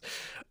nuts.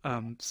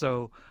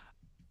 So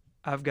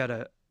I've got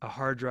a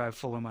hard drive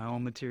full of my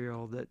own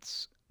material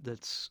that's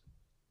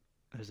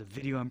there's a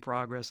video in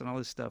progress and all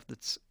this stuff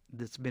that's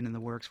been in the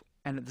works.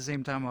 And at the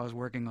same time, I was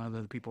working on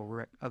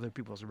other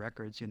people's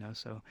records,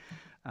 So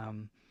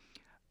um,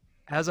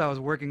 as I was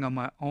working on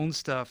my own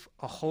stuff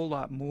a whole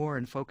lot more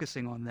and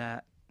focusing on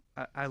that,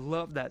 I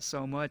love that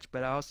so much.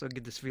 But I also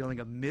get this feeling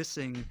of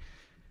missing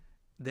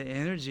the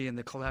energy and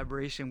the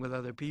collaboration with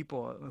other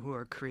people who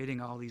are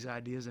creating all these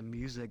ideas and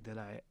music that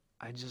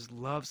I just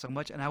love so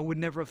much, and I would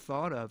never have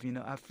thought of.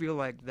 I feel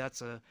like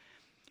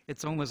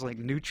it's almost like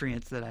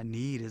nutrients that I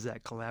need, is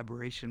that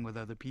collaboration with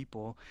other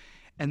people.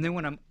 And then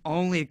when I'm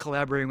only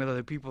collaborating with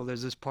other people,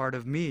 there's this part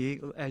of me,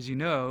 as you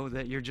know,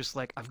 that you're just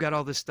like, I've got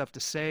all this stuff to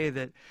say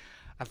that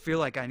I feel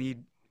like I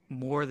need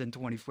more than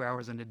 24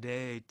 hours in a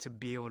day to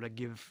be able to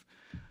give.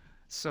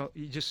 So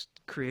you just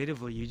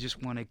creatively, you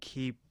just want to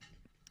keep,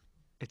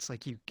 it's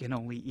like you can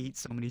only eat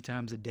so many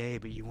times a day,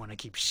 but you want to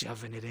keep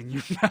shoving it in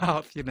your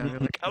mouth. You're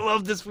like, I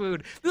love this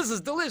food. This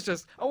is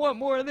delicious. I want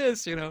more of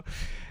this.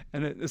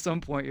 And at some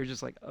point, you're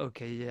just like,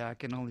 okay, yeah, I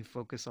can only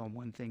focus on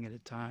one thing at a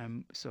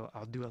time. So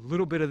I'll do a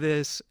little bit of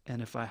this,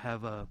 and if I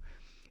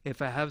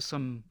have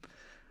some,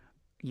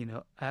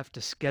 I have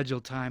to schedule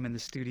time in the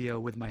studio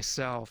with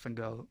myself and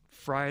go,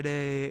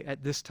 Friday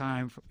at this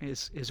time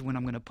is when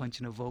I'm going to punch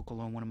in a vocal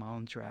on one of my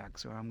own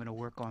tracks, or I'm going to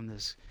work on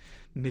this,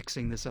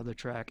 mixing this other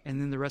track. And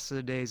then the rest of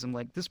the days, I'm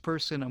like, this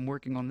person, I'm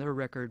working on their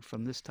record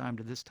from this time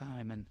to this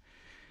time. And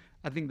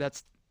I think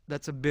that's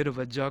a bit of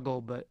a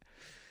juggle, but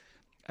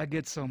I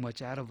get so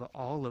much out of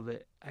all of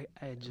it.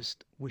 I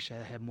just wish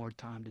I had more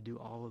time to do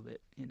all of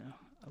it.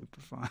 I would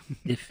prefer.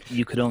 If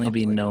you could only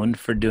be Hopefully. known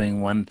for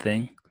doing one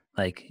thing,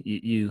 like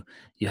you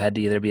had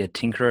to either be a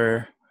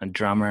tinkerer, a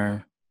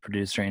drummer,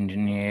 producer,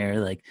 engineer,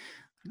 like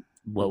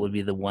what would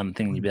be the one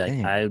thing you'd be like,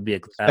 Dang. I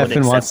would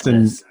Stefan wants accept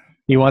to this.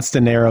 he wants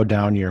to narrow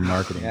down your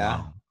marketing. Yeah.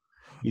 model.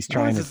 He's Oh,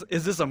 trying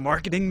is this a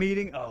marketing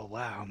meeting? Oh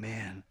wow,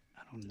 man.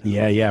 I don't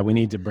know. Yeah, we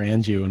need to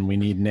brand you, and we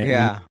need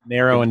Yeah.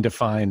 narrow and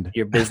defined.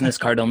 Your business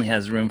card only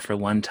has room for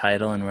one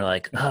title, and we're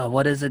like, oh,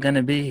 what is it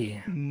gonna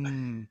be?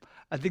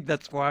 I think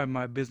that's why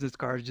my business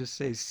card just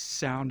says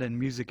Sound and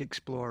Music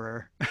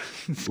Explorer.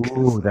 It's 'cause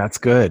Ooh, that's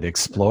good.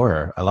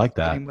 Explorer. I like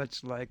that. pretty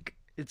much like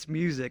it's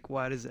music.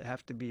 Why does it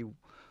have to be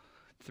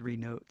three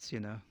notes,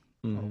 or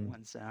Mhm.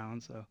 one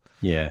sound? So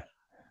Yeah.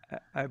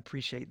 I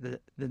appreciate the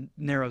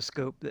narrow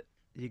scope that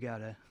you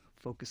gotta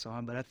focus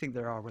on, but I think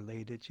they're all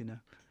related.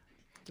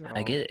 They're I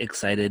all get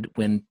excited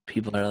when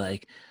people are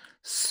like,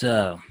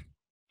 so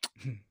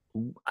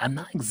I'm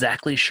not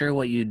exactly sure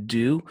what you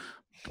do,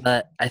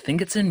 but I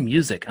think it's in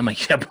music. I'm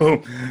like, yeah,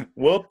 boom.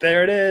 Whoop,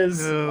 there it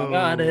is. I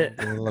got it.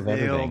 A little of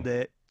nailed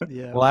everything. it.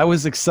 Yeah. Well, I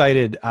was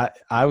excited.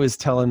 I was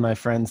telling my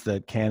friends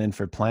that Cannon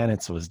for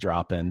Planets was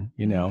dropping,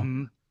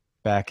 Mhm.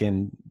 back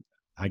in,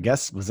 I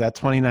guess, was that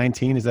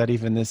 2019? Is that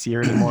even this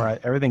year anymore?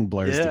 Everything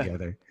blurs Yeah.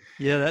 together.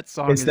 Yeah, that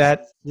song Is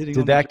that, sitting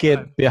did on my that get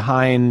drive.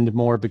 behind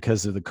more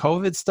because of the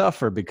COVID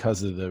stuff or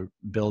because of the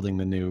building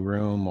the new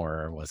room,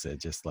 or was it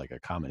just like a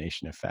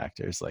combination of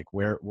factors? Like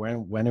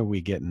when are we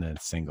getting a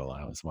single?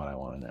 That was what I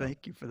want to know.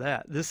 Thank you for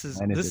that. This is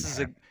When is this it is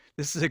a happening?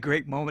 this is a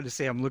great moment to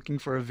say I'm looking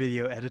for a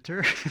video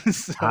editor.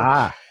 So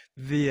Ah,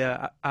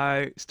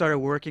 I started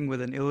working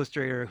with an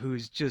illustrator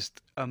who's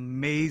just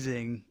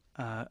amazing.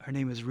 Her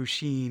name is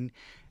Rusheen,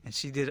 and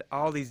she did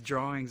all these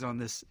drawings on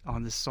this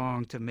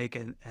song to make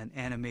an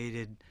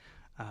animated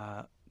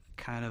uh,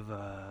 kind of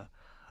a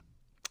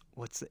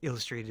what's the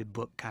illustrated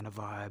book kind of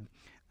vibe.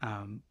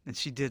 And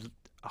she did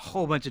a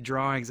whole bunch of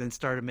drawings and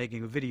started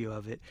making a video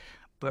of it.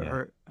 But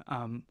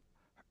yeah.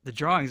 the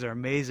drawings are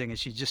amazing, and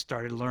she just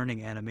started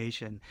learning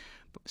animation.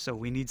 So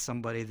we need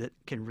somebody that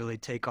can really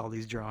take all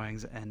these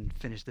drawings and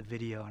finish the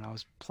video. And I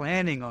was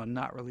planning on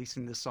not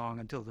releasing the song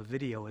until the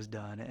video was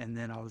done, and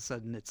then all of a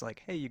sudden it's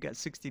like, hey, you got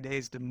 60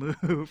 days to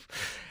move,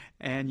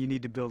 and you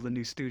need to build a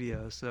new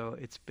studio. So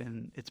it's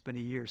been a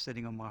year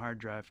sitting on my hard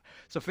drive.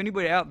 So if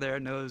anybody out there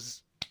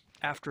knows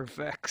After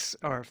Effects,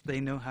 or if they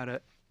know how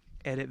to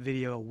edit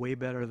video way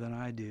better than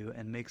I do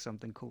and make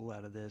something cool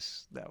out of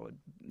this, that would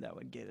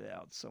get it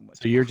out so much.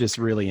 So you're just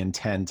really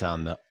intent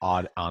on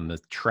the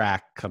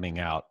track coming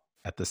out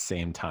at the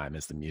same time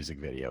as the music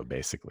video,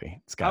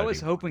 basically. It's got I to be.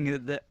 was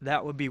hoping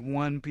that would be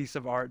one piece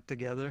of art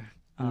together,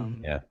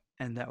 Yeah.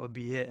 and that would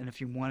be it. And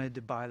if you wanted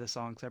to buy the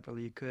song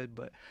separately, you could.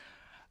 But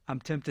I'm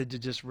tempted to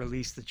just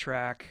release the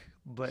track.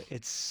 But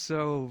it's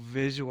so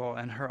visual,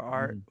 and her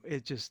art,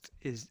 it just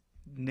is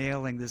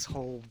nailing this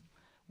whole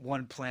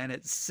one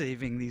planet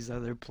saving these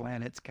other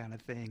planets kind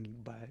of thing.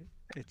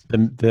 It's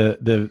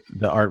The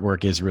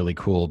artwork is really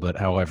cool, but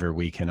however,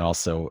 we can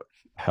also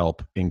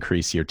help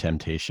increase your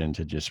temptation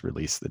to just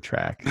release the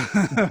track.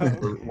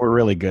 We're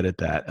really good at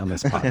that on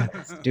this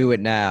podcast. Do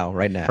it now,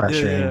 right now.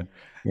 Pressuring.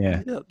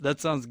 Yeah. Yeah,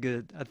 that sounds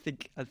good. I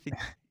think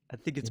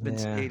it's been Yeah.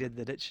 stated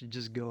that it should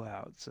just go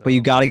out. So But you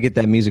got to get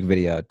that music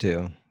video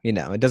too.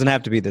 It doesn't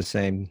have to be the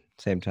same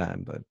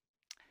time, but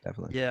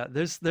definitely. yeah,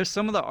 there's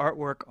some of the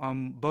artwork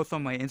on both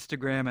on my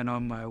Instagram and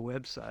on my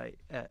website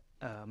at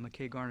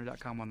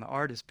MckayGarner.com on the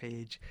artist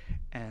page,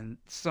 and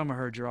some of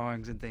her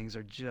drawings and things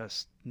are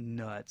just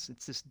nuts.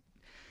 It's this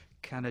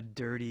kind of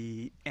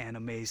dirty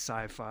anime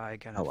sci-fi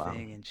kind Oh, of wow.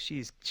 thing, and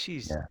she's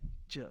Yeah.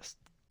 just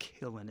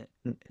killing it.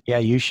 Yeah,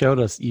 you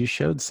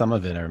showed some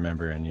of it, I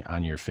remember,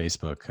 on your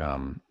Facebook.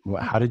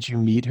 How did you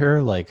meet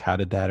her? Like, how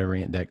did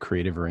that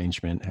creative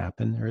arrangement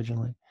happen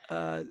originally?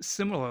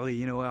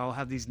 Similarly, I'll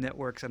have these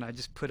networks, and I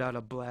just put out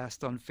a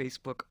blast on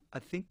Facebook. I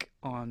think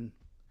on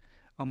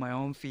my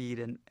own feed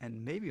and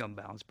maybe on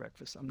Balanced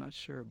Breakfast. I'm not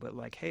sure, but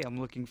like, hey, I'm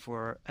looking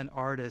for an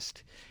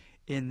artist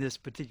in this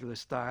particular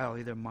style,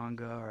 either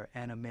manga or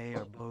anime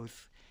or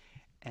both.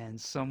 And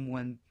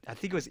someone, I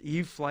think it was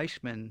Eve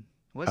Fleischman,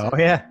 was Oh it?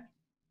 yeah.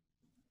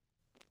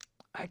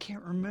 I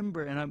can't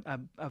remember, and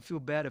I feel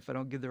bad if I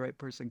don't give the right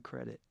person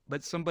credit.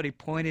 But somebody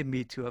pointed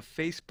me to a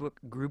Facebook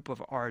group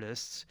of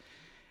artists.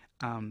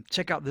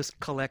 Check out this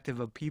collective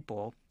of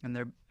people, and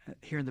they're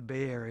here in the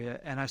Bay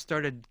Area. And I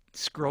started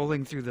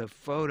scrolling through the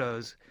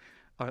photos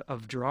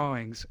of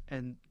drawings,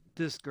 and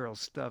this girl's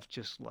stuff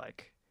just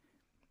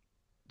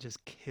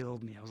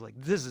killed me. I was like,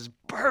 this is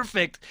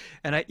perfect.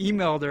 And I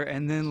emailed her,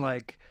 and then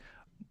like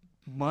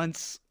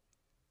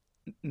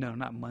no,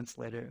 not months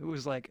later, it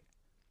was like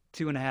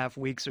 2.5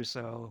 weeks or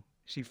so,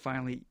 she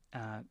finally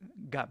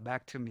got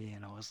back to me,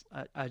 and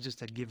I just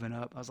had given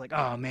up. I was like,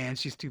 oh man,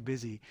 she's too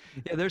busy.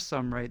 Yeah, there's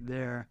some right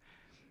there,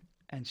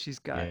 and she's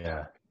got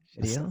Yeah.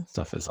 This Video?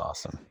 stuff is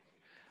awesome.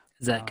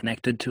 Is that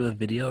connected to a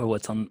video or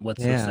what's the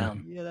Yeah.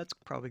 sound? yeah, that's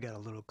probably got a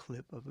little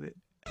clip of it.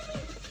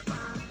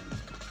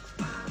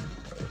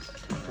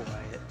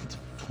 Quiet. It's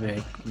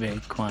Very, very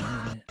quiet.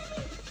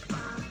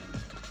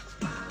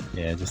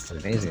 Yeah, just a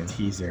Amazing.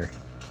 teaser.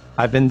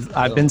 I've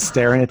been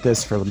staring at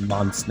this for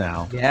months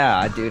now.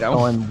 Yeah, dude.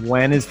 Going,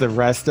 when is the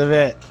rest of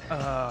it?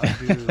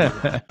 Dude,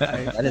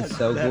 That is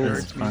so that cool.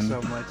 hurts me Fun.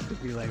 so much to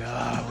be like,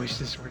 I wish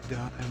this were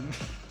done.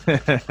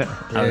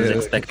 I was Dude,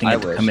 expecting I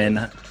it to wish. come in.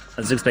 I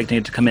was expecting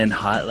it to come in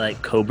hot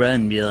like Cobra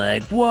and be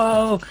like,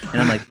 "Whoa!"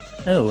 And I'm like,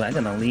 "Oh, I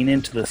gotta lean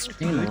into the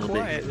screen a Really little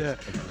quiet. bit." Yeah,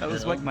 that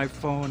was like my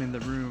phone in the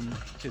room,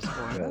 just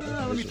going. Yeah,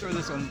 the Let me throw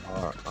this on.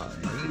 Are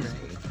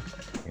amazing.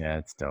 Yeah,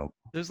 it's dope.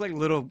 There's like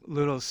little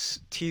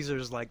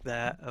teasers like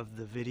that of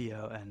the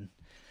video, and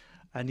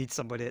I need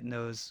somebody that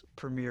knows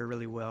Premiere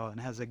really well and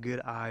has a good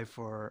eye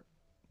for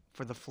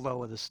the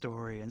flow of the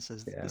story and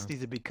says Yeah. this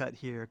needs to be cut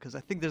here because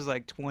I think there's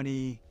like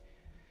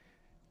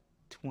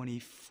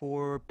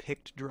 24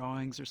 picked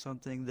drawings or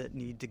something that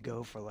need to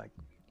go for like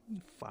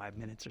 5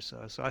 minutes or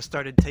so. So I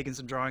started taking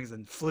some drawings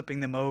and flipping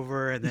them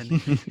over and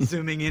then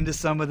zooming into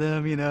some of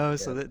them,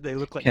 so that they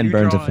look like Ken new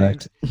Burns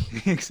drawings.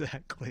 effect.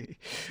 Exactly.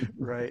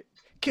 Right.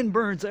 Ken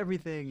Burns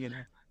everything.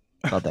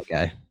 Love that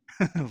guy.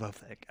 I love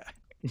that guy.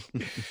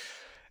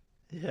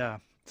 Yeah.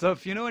 So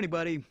if you know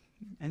anybody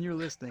and you're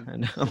listening, I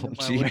know. send it my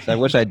Jeez, way. I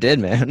wish I did,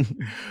 man.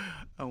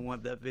 I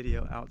want that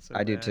video out so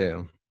I do bad.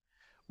 too.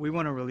 We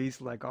want to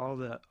release like all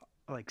the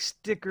like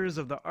stickers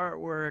of the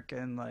artwork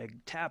and like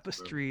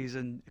tapestries,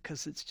 and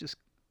because it's just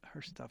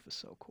her stuff is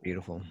so cool.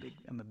 Beautiful.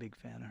 I'm a big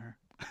fan of her.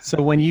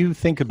 So when you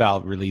think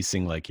about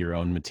releasing like your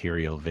own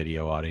material,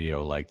 video,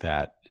 audio like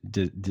that,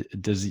 do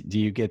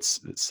you get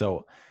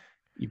so?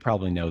 You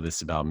probably know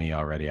this about me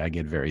already. I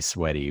get very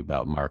sweaty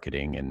about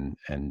marketing,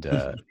 and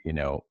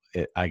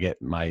I get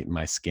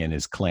my skin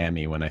is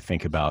clammy when I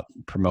think about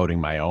promoting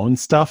my own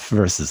stuff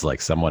versus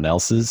like someone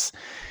else's.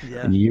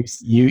 Yeah. And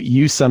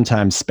you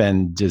sometimes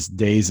spend just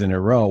days in a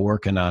row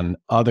working on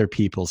other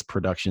people's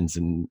productions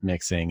and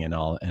mixing and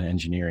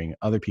engineering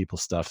other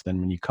people's stuff.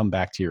 Then when you come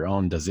back to your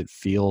own, does it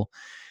feel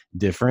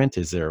different?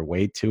 Is there a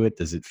weight to it?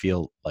 Does it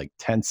feel like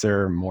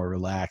tenser, more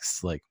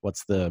relaxed? Like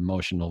what's the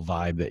emotional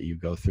vibe that you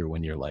go through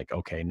when you're like,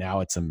 okay, now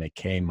it's a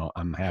McKay,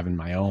 I'm having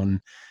my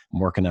own, I'm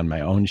working on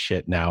my own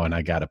shit now and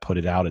I got to put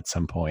it out at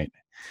some point.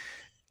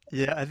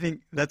 Yeah, I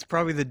think that's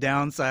probably the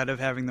downside of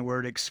having the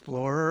word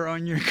explorer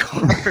on your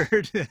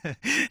card.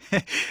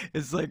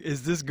 It's like,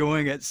 is this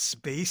going at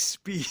space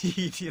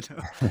speed?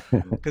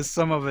 Because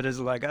some of it is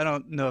like, I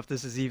don't know if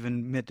this is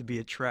even meant to be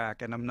a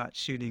track, and I'm not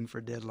shooting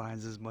for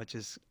deadlines as much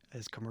as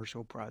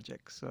commercial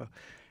projects. So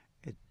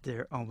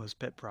they're almost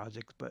pet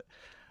projects, but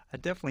I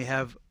definitely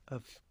have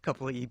a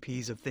couple of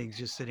EPs of things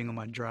just sitting on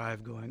my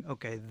drive going,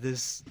 okay,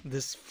 this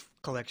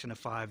collection of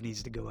 5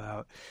 needs to go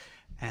out.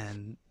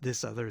 And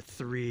this other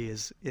 3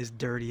 is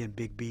dirty and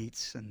big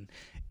beats, and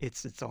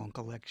it's its own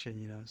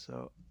collection,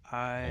 So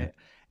I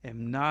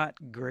am not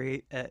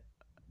great at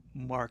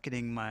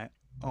marketing my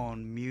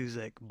own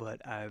music,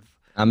 but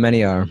Not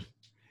many are.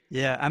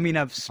 yeah, I mean,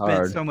 I've spent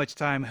Hard. so much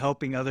time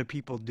helping other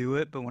people do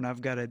it, but when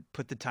I've got to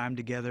put the time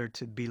together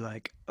to be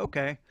like,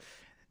 okay,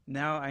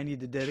 now I need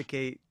to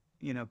dedicate,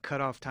 cut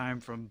off time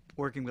from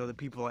working with other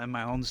people and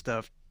my own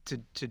stuff to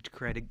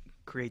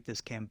create this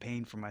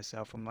campaign for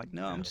myself. I'm like,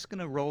 no, I'm just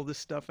gonna roll this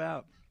stuff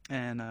out,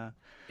 and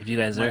If you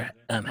guys are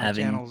my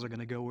having, channels are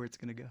gonna go where it's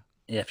gonna go.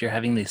 yeah, if you're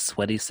having these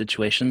sweaty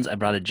situations, I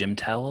brought a gym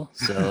towel,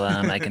 so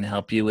I can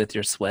help you with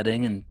your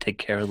sweating and take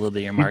care of a little bit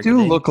of your You marketing.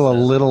 do look a so,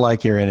 little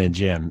like you're in a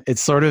gym.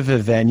 It's sort of a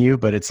venue,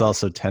 but it's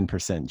also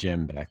 10%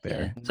 gym back yeah.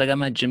 there. So I got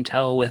my gym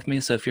towel with me.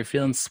 So if you're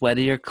feeling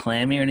sweaty or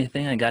clammy or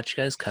anything, I got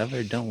you guys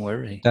covered. Don't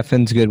worry.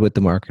 Stefan's good with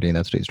the marketing.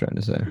 That's what he's trying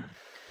to say.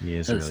 He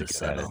is This really is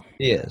good at it. subtle.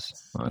 He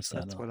is. That's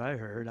Subtle. what I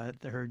heard. I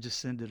heard just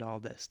send it all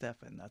to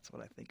Stefan. That's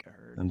what I think I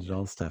heard. And it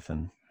all,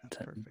 Stefan. That's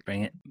perfect.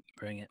 Bring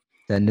it.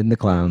 Send in the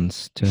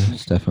clowns to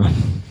Stefan.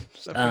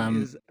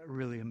 Stefan is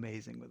really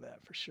amazing with that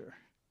for sure.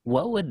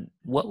 What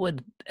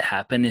would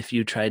happen if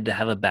you tried to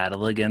have a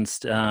battle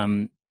against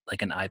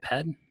like an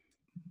iPad?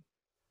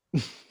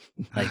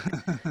 Like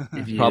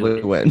if you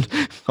Probably win.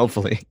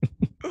 Hopefully.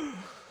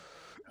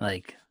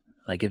 like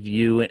if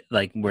you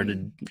were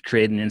to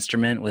create an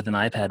instrument with an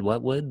iPad,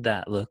 what would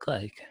that look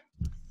like?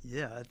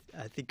 Yeah,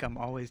 I think I'm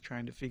always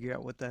trying to figure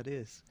out what that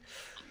is.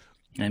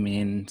 I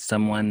mean,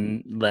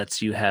 someone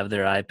lets you have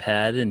their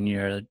iPad and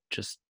you're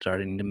just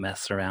starting to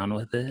mess around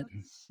with it.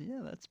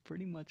 That's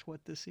pretty much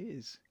what this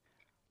is.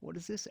 What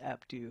does this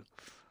app do?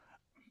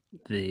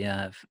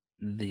 I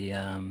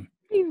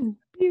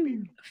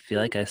feel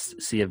like I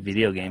see a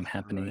video game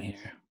happening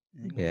here.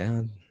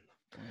 Yeah.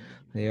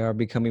 They are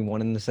becoming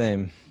one and the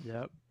same.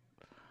 Yep.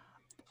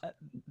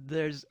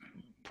 There's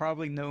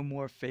probably no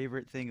more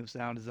favorite thing of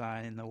sound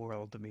design in the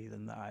world to me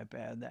than the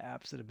iPad. The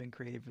apps that have been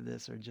created for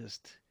this are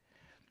just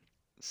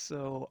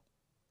so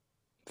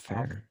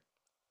Fair.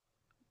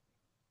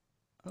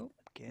 Oh,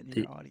 can't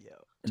hear audio.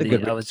 It's a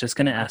good I was just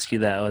going to ask you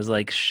that. I was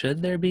like,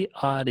 should there be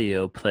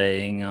audio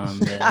playing on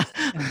this?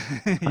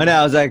 I know.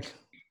 I was like,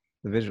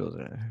 the visuals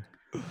are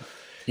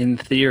In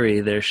theory,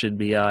 there should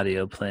be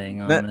audio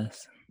playing on But-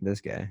 this.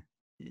 this guy.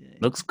 Yeah,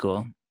 Looks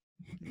cool.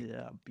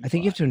 yeah. I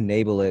think you have to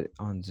enable it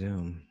on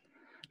Zoom.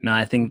 No,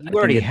 I think You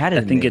already had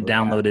it I think it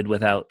enabled. downloaded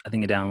without. I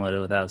think it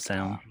downloaded without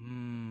sound.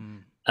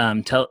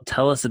 Mm.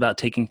 Tell us about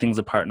taking things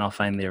apart, and I'll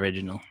find the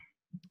original.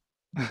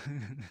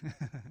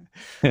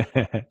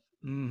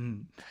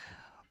 Mm.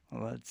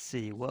 Let's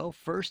see. Well,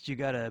 first you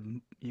gotta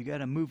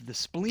move the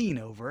spleen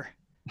over.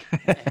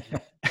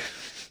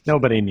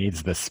 Nobody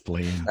needs the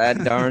spleen.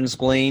 That darn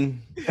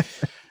spleen.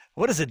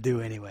 What does it do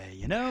anyway?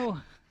 You know?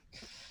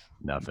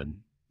 Nothing.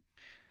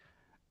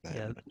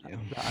 Yeah, the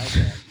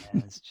iPad,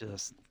 man, it's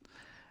just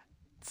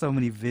so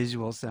many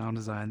visual sound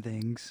design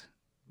things.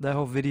 That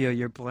whole video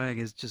you're playing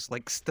is just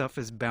like stuff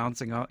is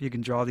bouncing off. You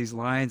can draw these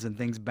lines and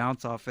things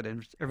bounce off it,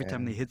 and every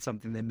time they hit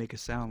something, they make a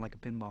sound like a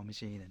pinball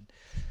machine. And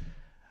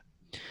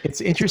It's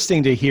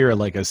interesting to hear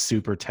like a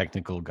super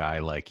technical guy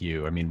like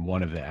you. I mean,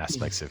 one of the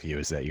aspects of you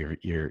is that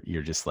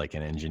you're just like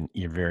an engine.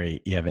 You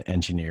have an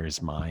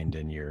engineer's mind,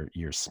 and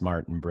you're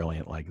smart and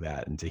brilliant like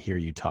that. And to hear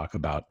you talk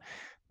about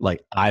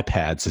like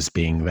iPads as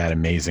being that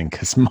amazing,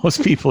 because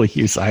most people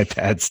use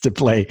iPads to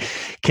play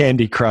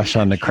Candy Crush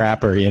on the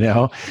crapper, you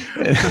know.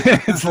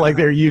 It's like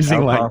they're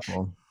using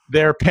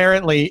they're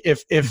apparently,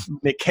 if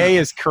McKay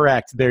is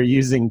correct, they're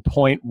using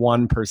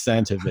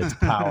 0.1% of its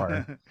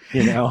power,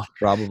 you know.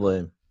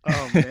 Probably.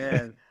 oh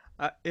man,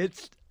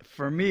 it's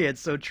for me. It's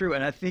so true,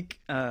 and I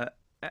think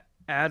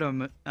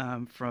Adam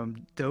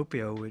from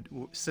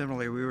Doppio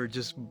similarly. We were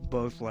just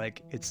both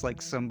like, it's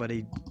like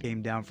somebody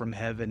came down from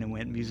heaven and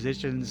went,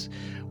 musicians,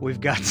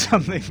 we've got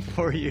something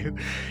for you.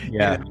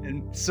 Yeah.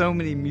 And so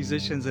many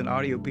musicians and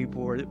audio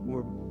people were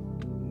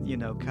you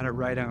know, kind of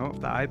writing off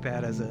the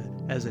iPad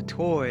as a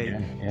toy,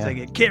 saying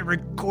it can't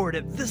record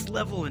at this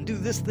level and do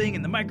this thing,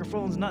 and the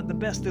microphone's not the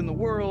best in the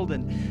world,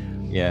 and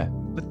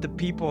but the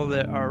people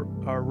that are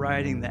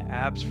writing the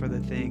apps for the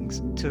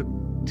things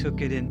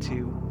took it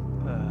into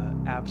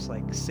apps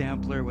like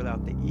Sampler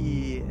without the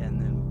E, and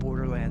then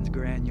Borderlands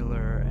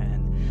Granular,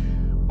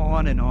 and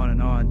on and on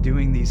and on,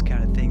 doing these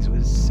kind of things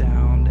with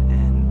sound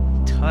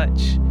and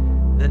touch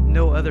that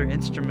no other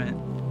instrument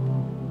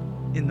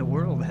in the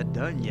world had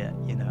done yet,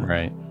 you know?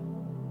 Right.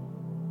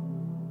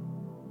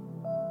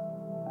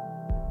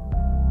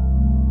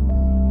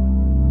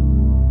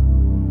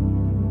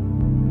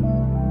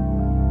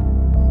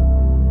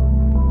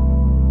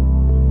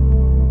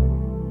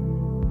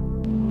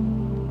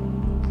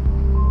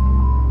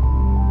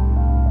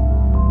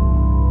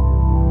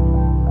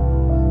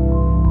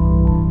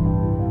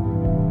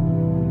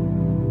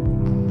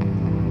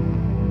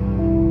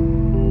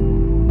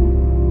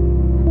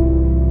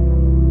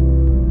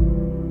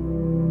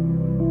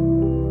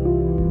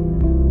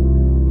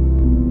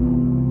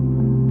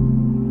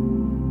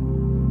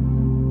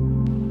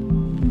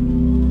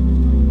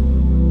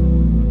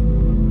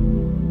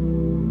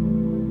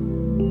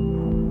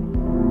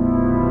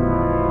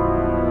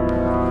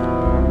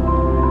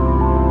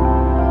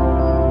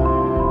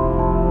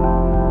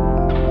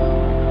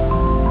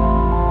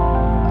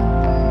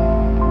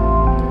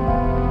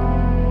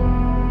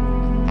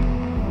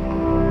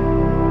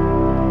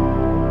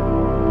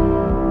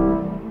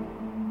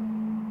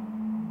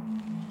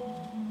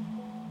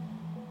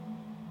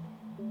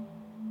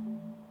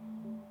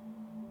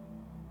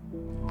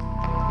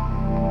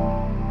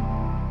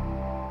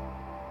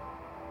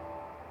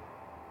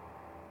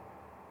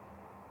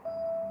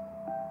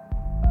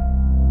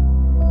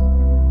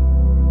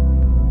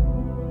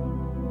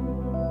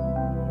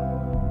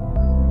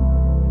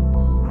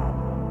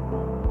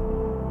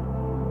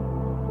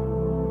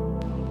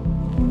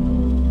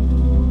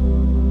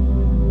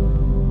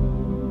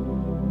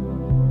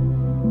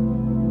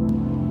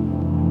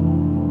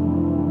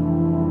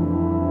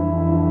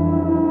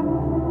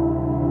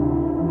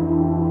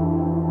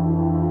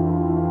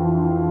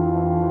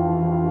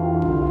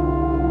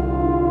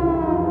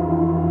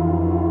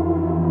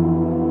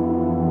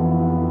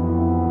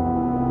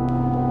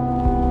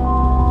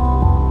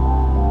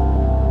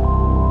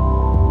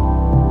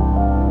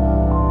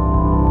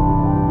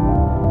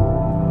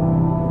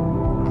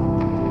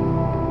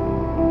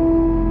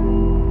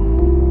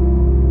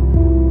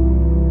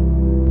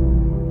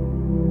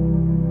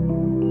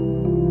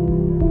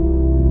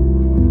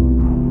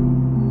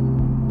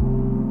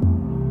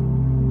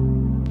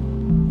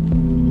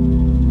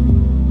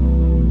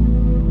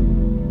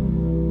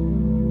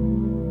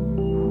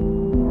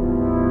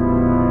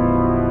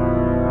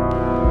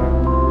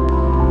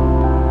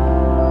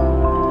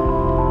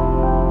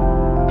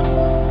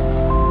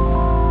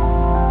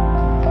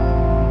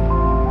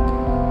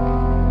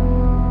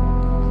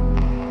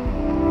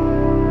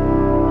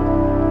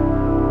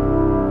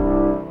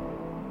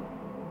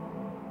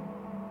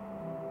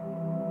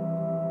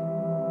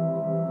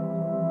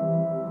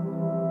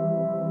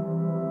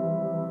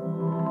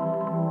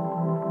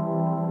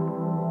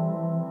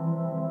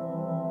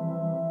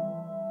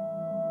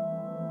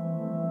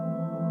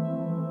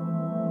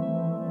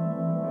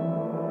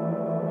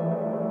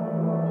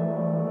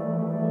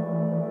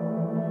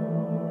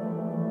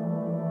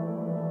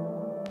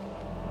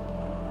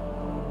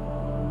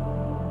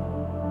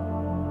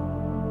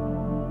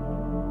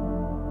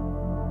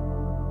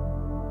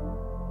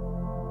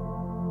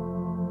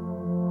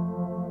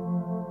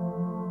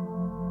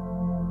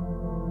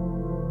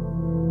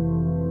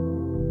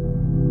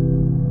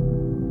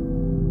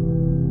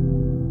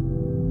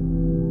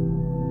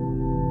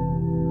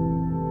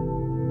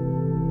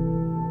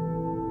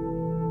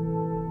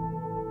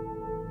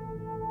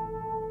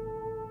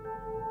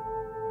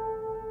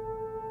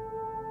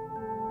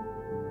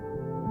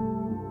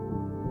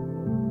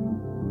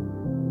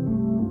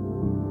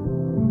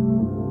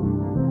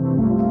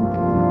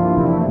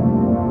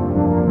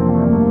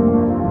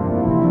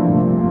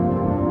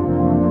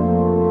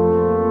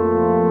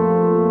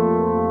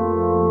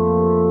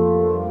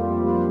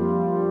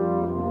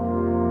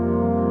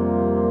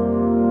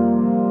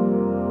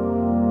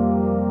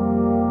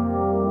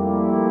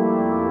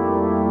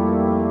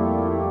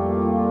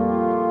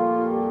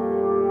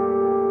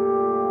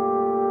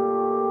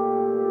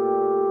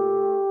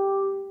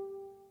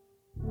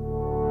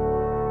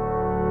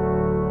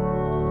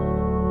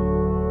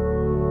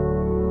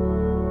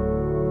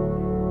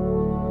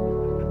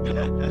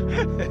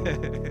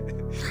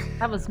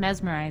 That was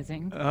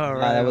mesmerizing. All Yeah,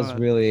 right, that was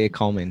really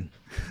calming.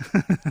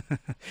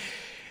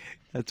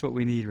 That's what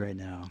we need right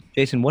now.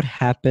 Jason, what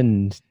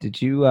happened?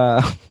 Did you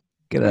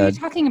get What are a? you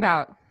talking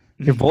about?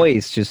 Your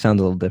voice just sounds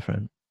a little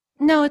different.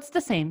 No, it's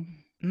the same.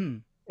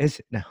 Mm, Is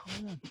it? No.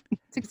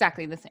 It's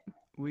exactly the same.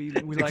 we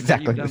It's like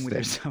exactly what the you've done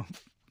with same.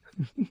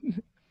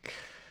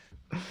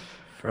 yourself.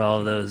 For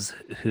all those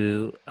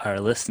who are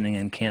listening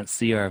and can't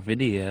see our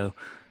video,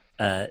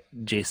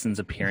 Jason's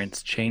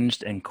appearance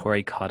changed and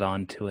Corey caught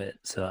on to it.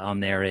 So I'll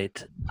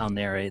narrate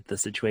the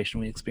situation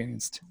we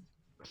experienced.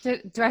 Do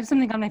I have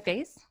something on my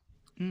face?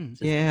 Mm.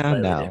 Just Yeah,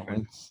 slightly no.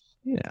 different. It's,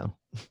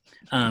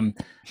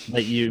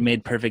 But you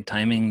made perfect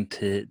timing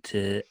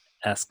to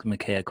ask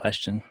McKay a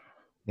question.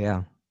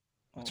 yeah.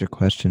 What's your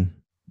question,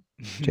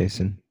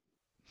 Jason?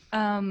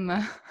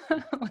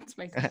 What's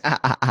my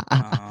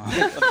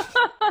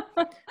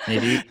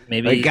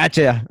Maybe I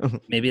gotcha.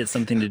 maybe it's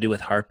something to do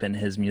with harp and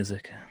his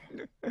music.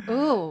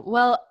 Oh,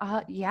 well,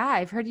 yeah,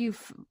 I've heard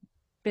you've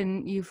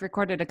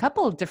recorded a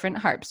couple of different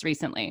harps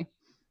recently.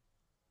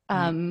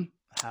 Have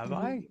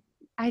I?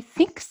 I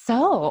think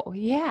so.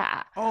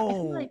 Yeah. Oh,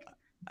 like-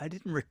 I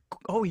didn't.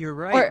 Oh, you're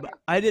right. Or- but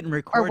I didn't Or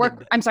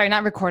record it. I'm sorry,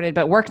 not recorded,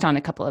 but worked on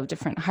a couple of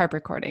different harp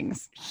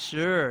recordings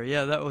Sure.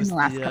 Yeah, that in was the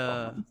last couple the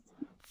of months.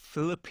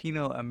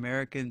 Filipino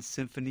American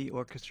Symphony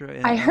Orchestra.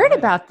 In I heard LA.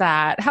 about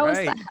that. How was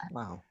Right. that?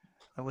 Wow.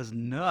 That was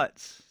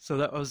nuts. So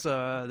that was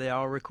they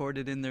all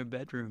recorded in their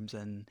bedrooms,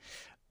 and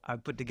I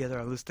put together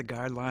a list of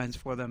guidelines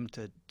for them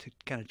to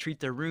kind of treat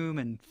their room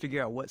and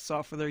figure out what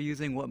software they're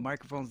using, what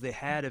microphones they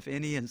had, if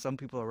any. And some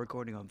people are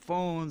recording on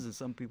phones, and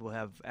some people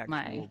have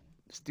actual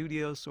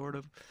studios, sort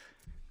of.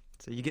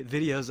 So you get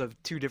videos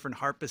of two different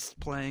harpists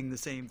playing the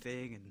same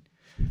thing, and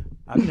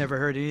I've never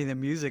heard any of the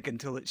music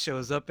until it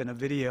shows up in a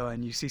video,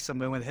 and you see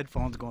somebody with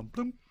headphones going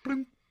bloom,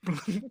 bloom, bloom,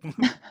 bloom.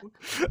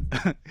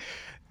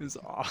 It was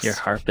awesome. Your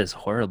harp is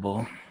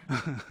horrible.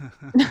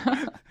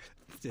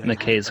 Yeah.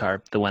 McKay's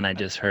harp, the one I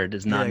just heard,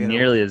 is not Yeah,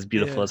 nearly as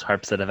beautiful yeah. as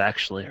harps that I've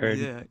actually heard.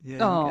 Yeah,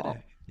 yeah. Oh,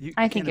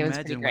 I think can't it was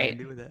pretty imagine what I great.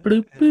 do with that.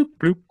 Bloop, bloop,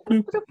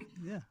 bloop, bloop.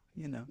 Yeah,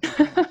 you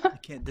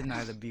can't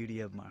deny the beauty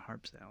of my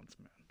harp sounds,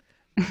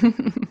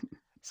 man.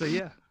 So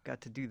yeah,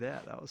 got to do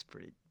that. That was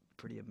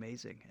pretty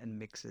amazing, and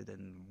mix it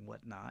and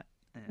whatnot.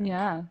 And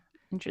Yeah.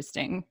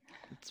 Interesting.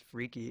 it's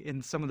freaky.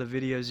 In some of the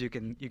videos, you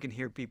can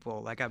hear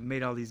people like I've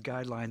made all these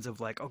guidelines of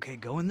like, okay,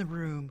 go in the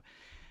room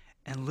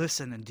and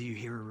listen. And do you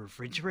hear a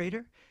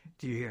refrigerator?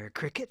 Do you hear a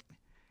cricket?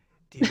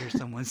 Do you hear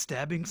someone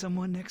stabbing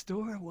someone next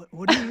door?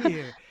 What do you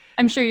hear?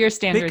 I'm sure your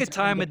standards. Pick a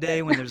time of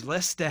day when there's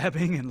less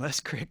stabbing and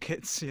less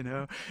crickets,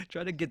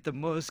 Try to get the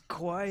most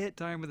quiet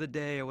time of the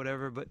day or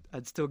whatever, but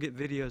I'd still get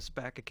videos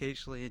back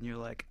occasionally, and you're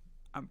like,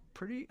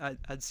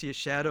 I'd see a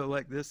shadow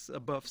like this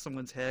above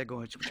someone's head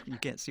going, you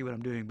can't see what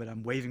I'm doing, but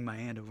I'm waving my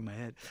hand over my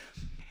head.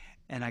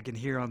 And I can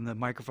hear on the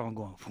microphone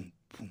going, boom,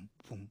 boom,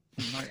 boom.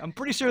 I'm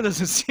pretty sure there's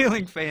a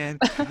ceiling fan.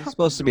 It's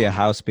supposed to be a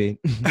house beat.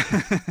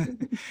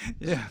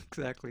 Yeah,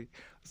 exactly.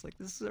 It's like,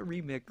 this is a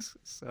remix,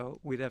 so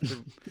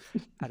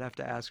I'd have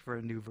to ask for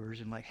a new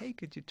version. Like, hey,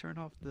 could you turn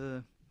off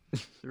the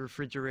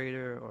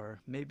refrigerator, or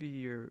maybe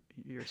your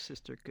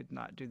sister could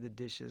not do the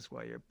dishes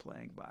while you're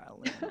playing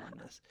violin on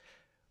this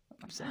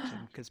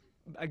section, because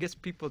I guess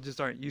people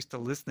just aren't used to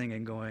listening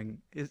and going.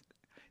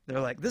 They're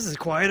like, this is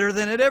quieter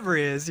than it ever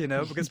is,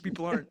 because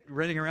people aren't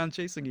running around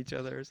chasing each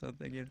other or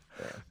something.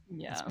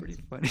 Yeah. It's pretty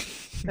funny.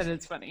 That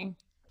is funny.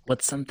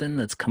 What's something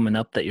that's coming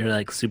up that you're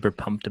like super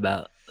pumped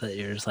about, that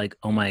you're just like,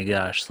 oh my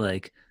gosh,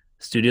 like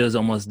studio's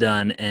almost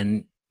done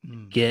and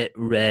get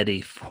ready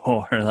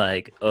for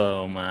like,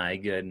 oh my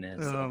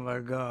goodness. Oh my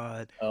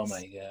God. Oh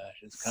my gosh.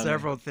 It's coming.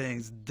 Several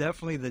things.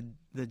 Definitely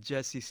the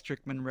Jesse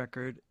Strickman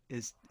record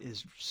is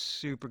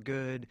super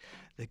good.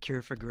 The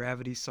Cure for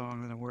Gravity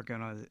song that I'm working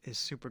on is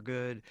super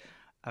good.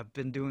 I've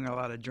been doing a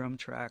lot of drum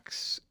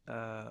tracks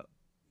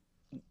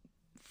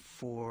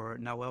for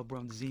Noel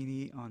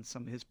Bronzini on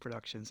some of his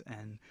productions,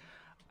 and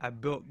I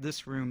built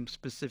this room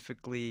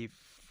specifically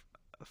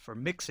for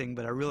mixing,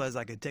 but I realized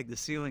I could take the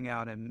ceiling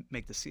out and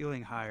make the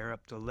ceiling higher,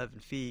 up to 11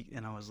 feet,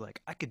 and I was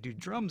like, I could do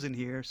drums in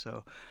here.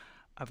 So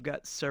I've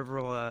got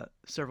several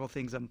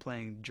things I'm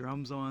playing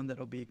drums on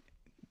that'll be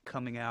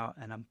coming out,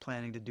 and I'm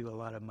planning to do a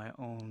lot of my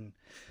own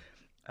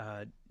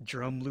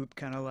drum loop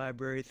kind of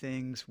library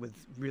things with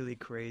really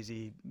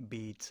crazy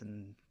beats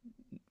and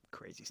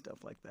crazy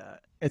stuff like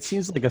that. It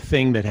seems like a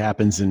thing that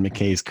happens in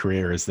McKay's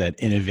career is that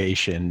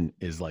innovation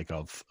is like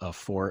a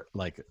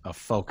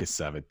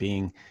focus of it,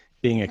 being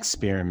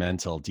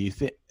experimental. Do you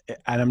think,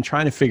 and I'm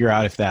trying to figure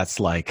out if that's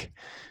like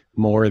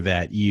more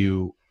that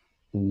you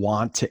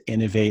want to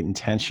innovate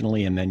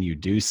intentionally and then you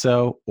do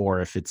so, or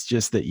if it's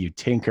just that you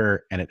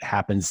tinker and it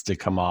happens to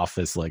come off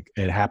as like,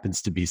 it happens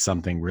to be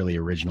something really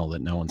original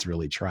that no one's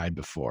really tried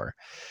before.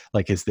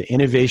 Like, is the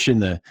innovation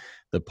the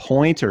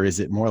point, or is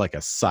it more like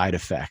a side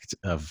effect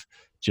of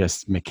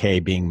just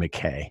McKay being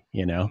McKay,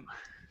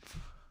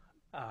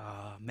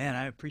 Man,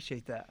 I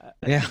appreciate that.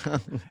 Yeah.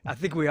 I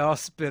think we all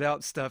spit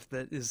out stuff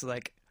that is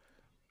like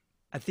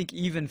I think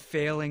even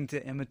failing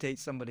to imitate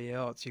somebody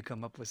else, you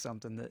come up with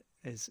something that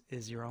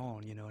is your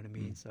own. You know what I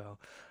mean? So,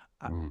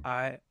 Mm.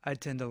 I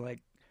tend to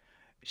like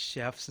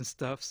chefs and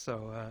stuff.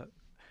 So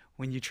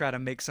when you try to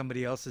make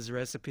somebody else's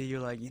recipe, you're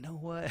like, you know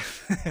what?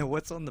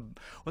 What's on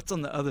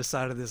the other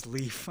side of this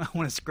leaf? I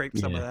want to scrape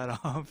some of Yeah. that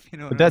off. You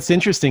know But what I mean? that's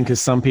interesting because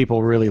some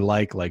people really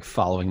like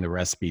following the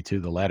recipe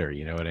to the letter.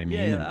 You know what I Yeah, mean?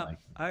 And yeah, like,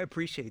 I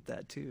appreciate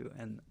that too,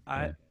 and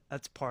yeah,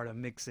 that's part of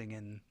mixing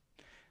and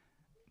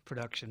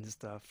production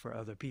stuff for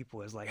other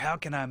people is like, how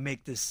can I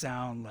make this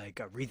sound like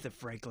Aretha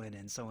Franklin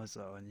and so,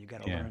 and you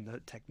got to yeah, learn the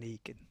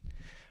technique. And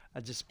I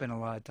just spend a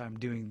lot of time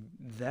doing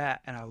that,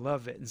 and I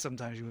love it. And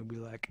sometimes you would be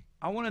like,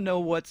 I want to know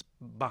what's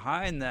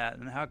behind that,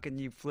 and how can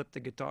you flip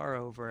the guitar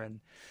over and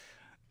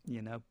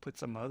put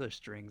some other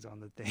strings on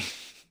the thing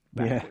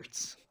yeah,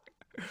 backwards.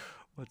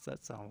 What's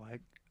that sound like?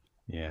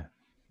 yeah,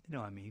 You know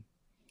what I mean?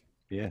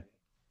 yeah.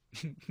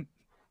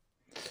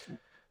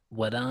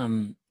 What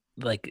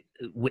like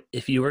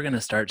if you were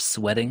gonna start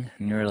sweating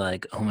and you're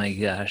like, oh my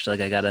gosh,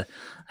 like I gotta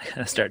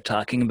start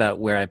talking about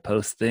where I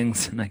post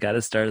things, and I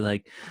gotta start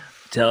like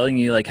telling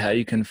you like how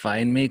you can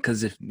find me,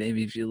 because if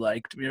you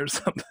liked me or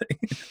something,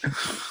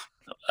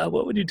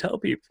 what would you tell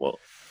people?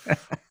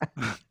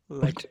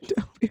 Like,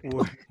 where,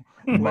 where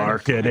to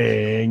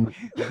Marketing.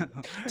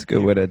 It's a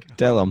good way to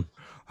tell them.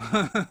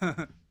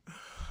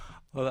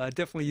 Well, I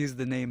definitely use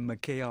the name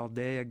McKay All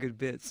Day a good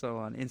bit. So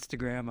on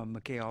Instagram, I'm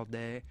McKay All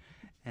Day.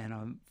 And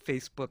on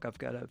Facebook, I've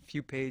got a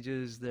few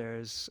pages.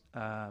 There's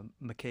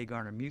McKay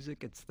Garner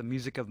Music. It's the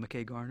music of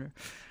McKay Garner.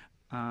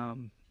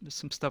 There's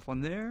some stuff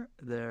on there.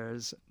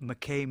 There's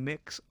McKay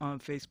Mix on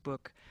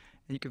Facebook.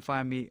 And you can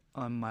find me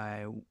on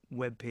my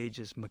webpage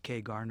is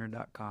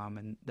mckaygarner.com.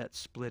 And that's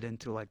split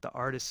into like the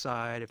artist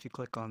side. If you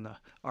click on the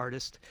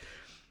artist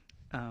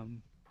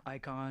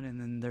icon, and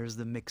then there's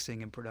the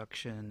mixing and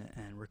production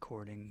and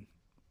recording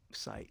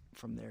site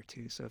from there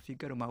too. So if you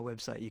go to my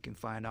website, you can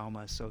find all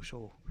my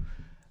social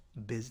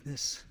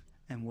business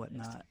and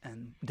whatnot,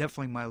 and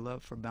definitely my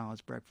love for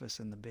Balanced Breakfast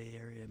in the Bay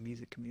Area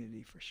music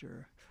community for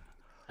sure.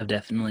 I've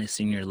definitely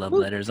seen your love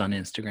letters on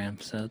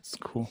Instagram, so it's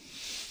cool.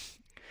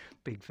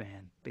 Big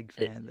fan, big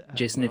fan. I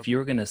Jason, if love you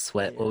were gonna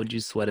sweat, Bay what Area. would you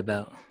sweat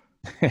about?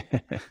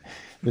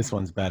 This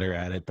one's better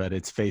at it, but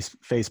it's Facebook,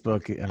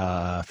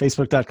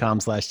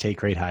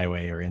 facebook.com/take rate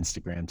highway or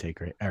Instagram take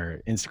rate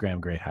or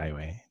Instagram great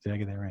highway. Did I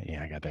get that right?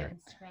 Yeah, I got that right.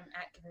 Instagram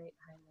at Great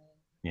Highway.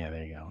 Yeah,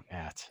 there you go.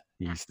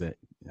 Use the,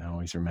 I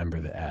always remember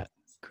the at.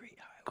 Great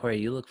highway. Corey,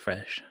 you look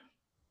fresh.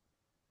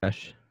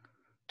 Fresh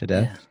to Yeah,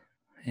 death.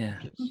 yeah.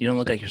 You don't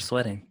look like you're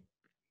sweating.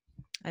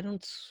 I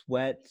don't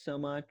sweat so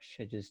much.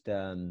 I just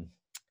I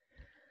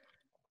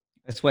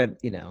sweat,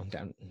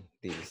 down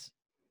these.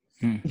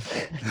 Hmm.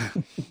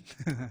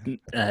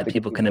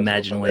 People can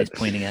imagine what he's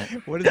pointing at.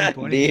 What is he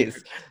pointing at?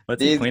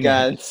 What's he These pointing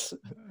at? guns.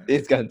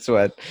 These guns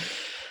sweat.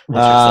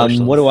 What's your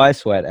socials? What do I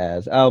sweat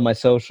as? Oh, my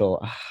social.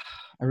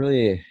 I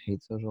really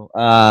hate social.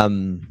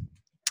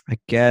 I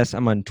guess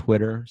I'm on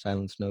Twitter.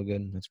 Silence no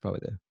good. That's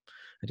probably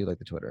I do like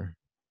the Twitter.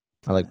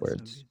 I like That's so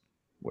words. good.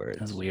 Words.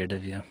 That's weird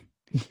of you.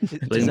 Is We can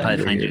that probably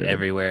your- find you weird.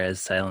 everywhere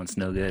as Silence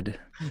No Good.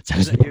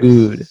 Sounds is that your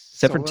good.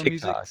 Except for solo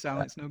music? TikTok.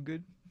 Silence no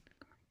good.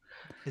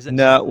 Is that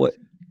No, solo what?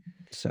 music?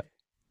 So,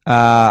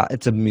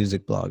 it's a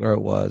music blog, or it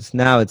was.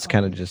 Now it's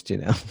kind of just,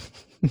 Now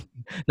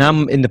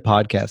I'm into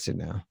podcasting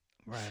now.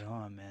 Right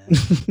on, man.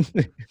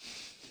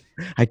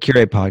 I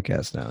curate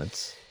podcasts now.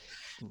 It's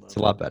Love a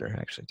lot better,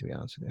 actually, to be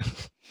honest with you.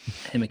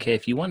 Hey, McKay,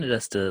 if you wanted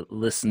us to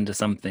listen to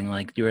something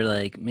like you were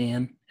like,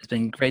 man, it's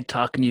been great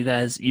talking to you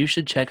guys, you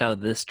should check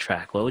out this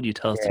track. What would you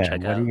tell us to Yeah,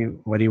 check what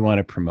out? do you want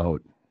to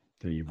promote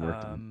that you've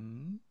worked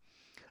on?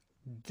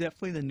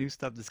 Definitely the new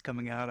stuff that's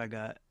coming out. I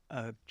got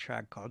a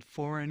track called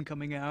Foreign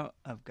coming out.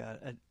 I've got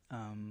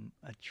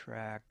a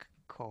track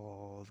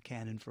called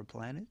Cannon for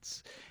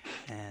Planets.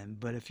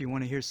 But if you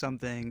want to hear some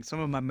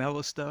of my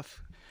mellow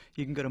stuff,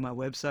 you can go to my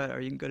website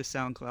or you can go to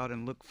SoundCloud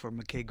and look for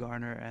McKay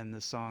Garner and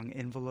the song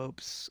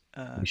Envelopes.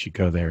 We should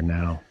go there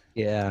now.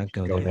 Yeah,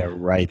 Go there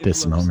right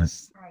this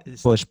Envelopes moment.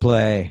 is Push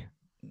play.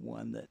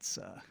 one that's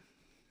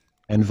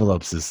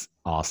Envelopes is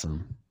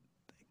awesome.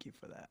 thank you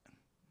for that.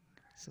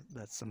 So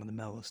that's some of the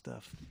mellow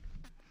stuff.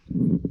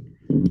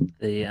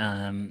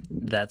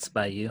 That's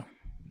by you.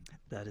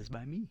 That is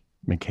by me.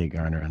 McKay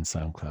Garner on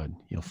SoundCloud.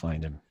 You'll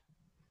find him.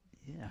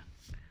 Yeah.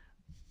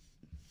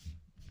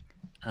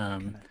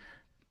 Um,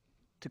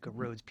 Took a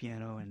Rhodes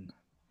piano and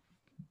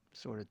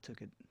sort of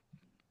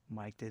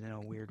mic'd it in a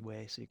weird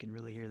way so you can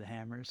really hear the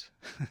hammers,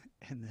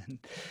 and then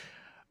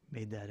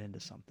made that into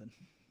something.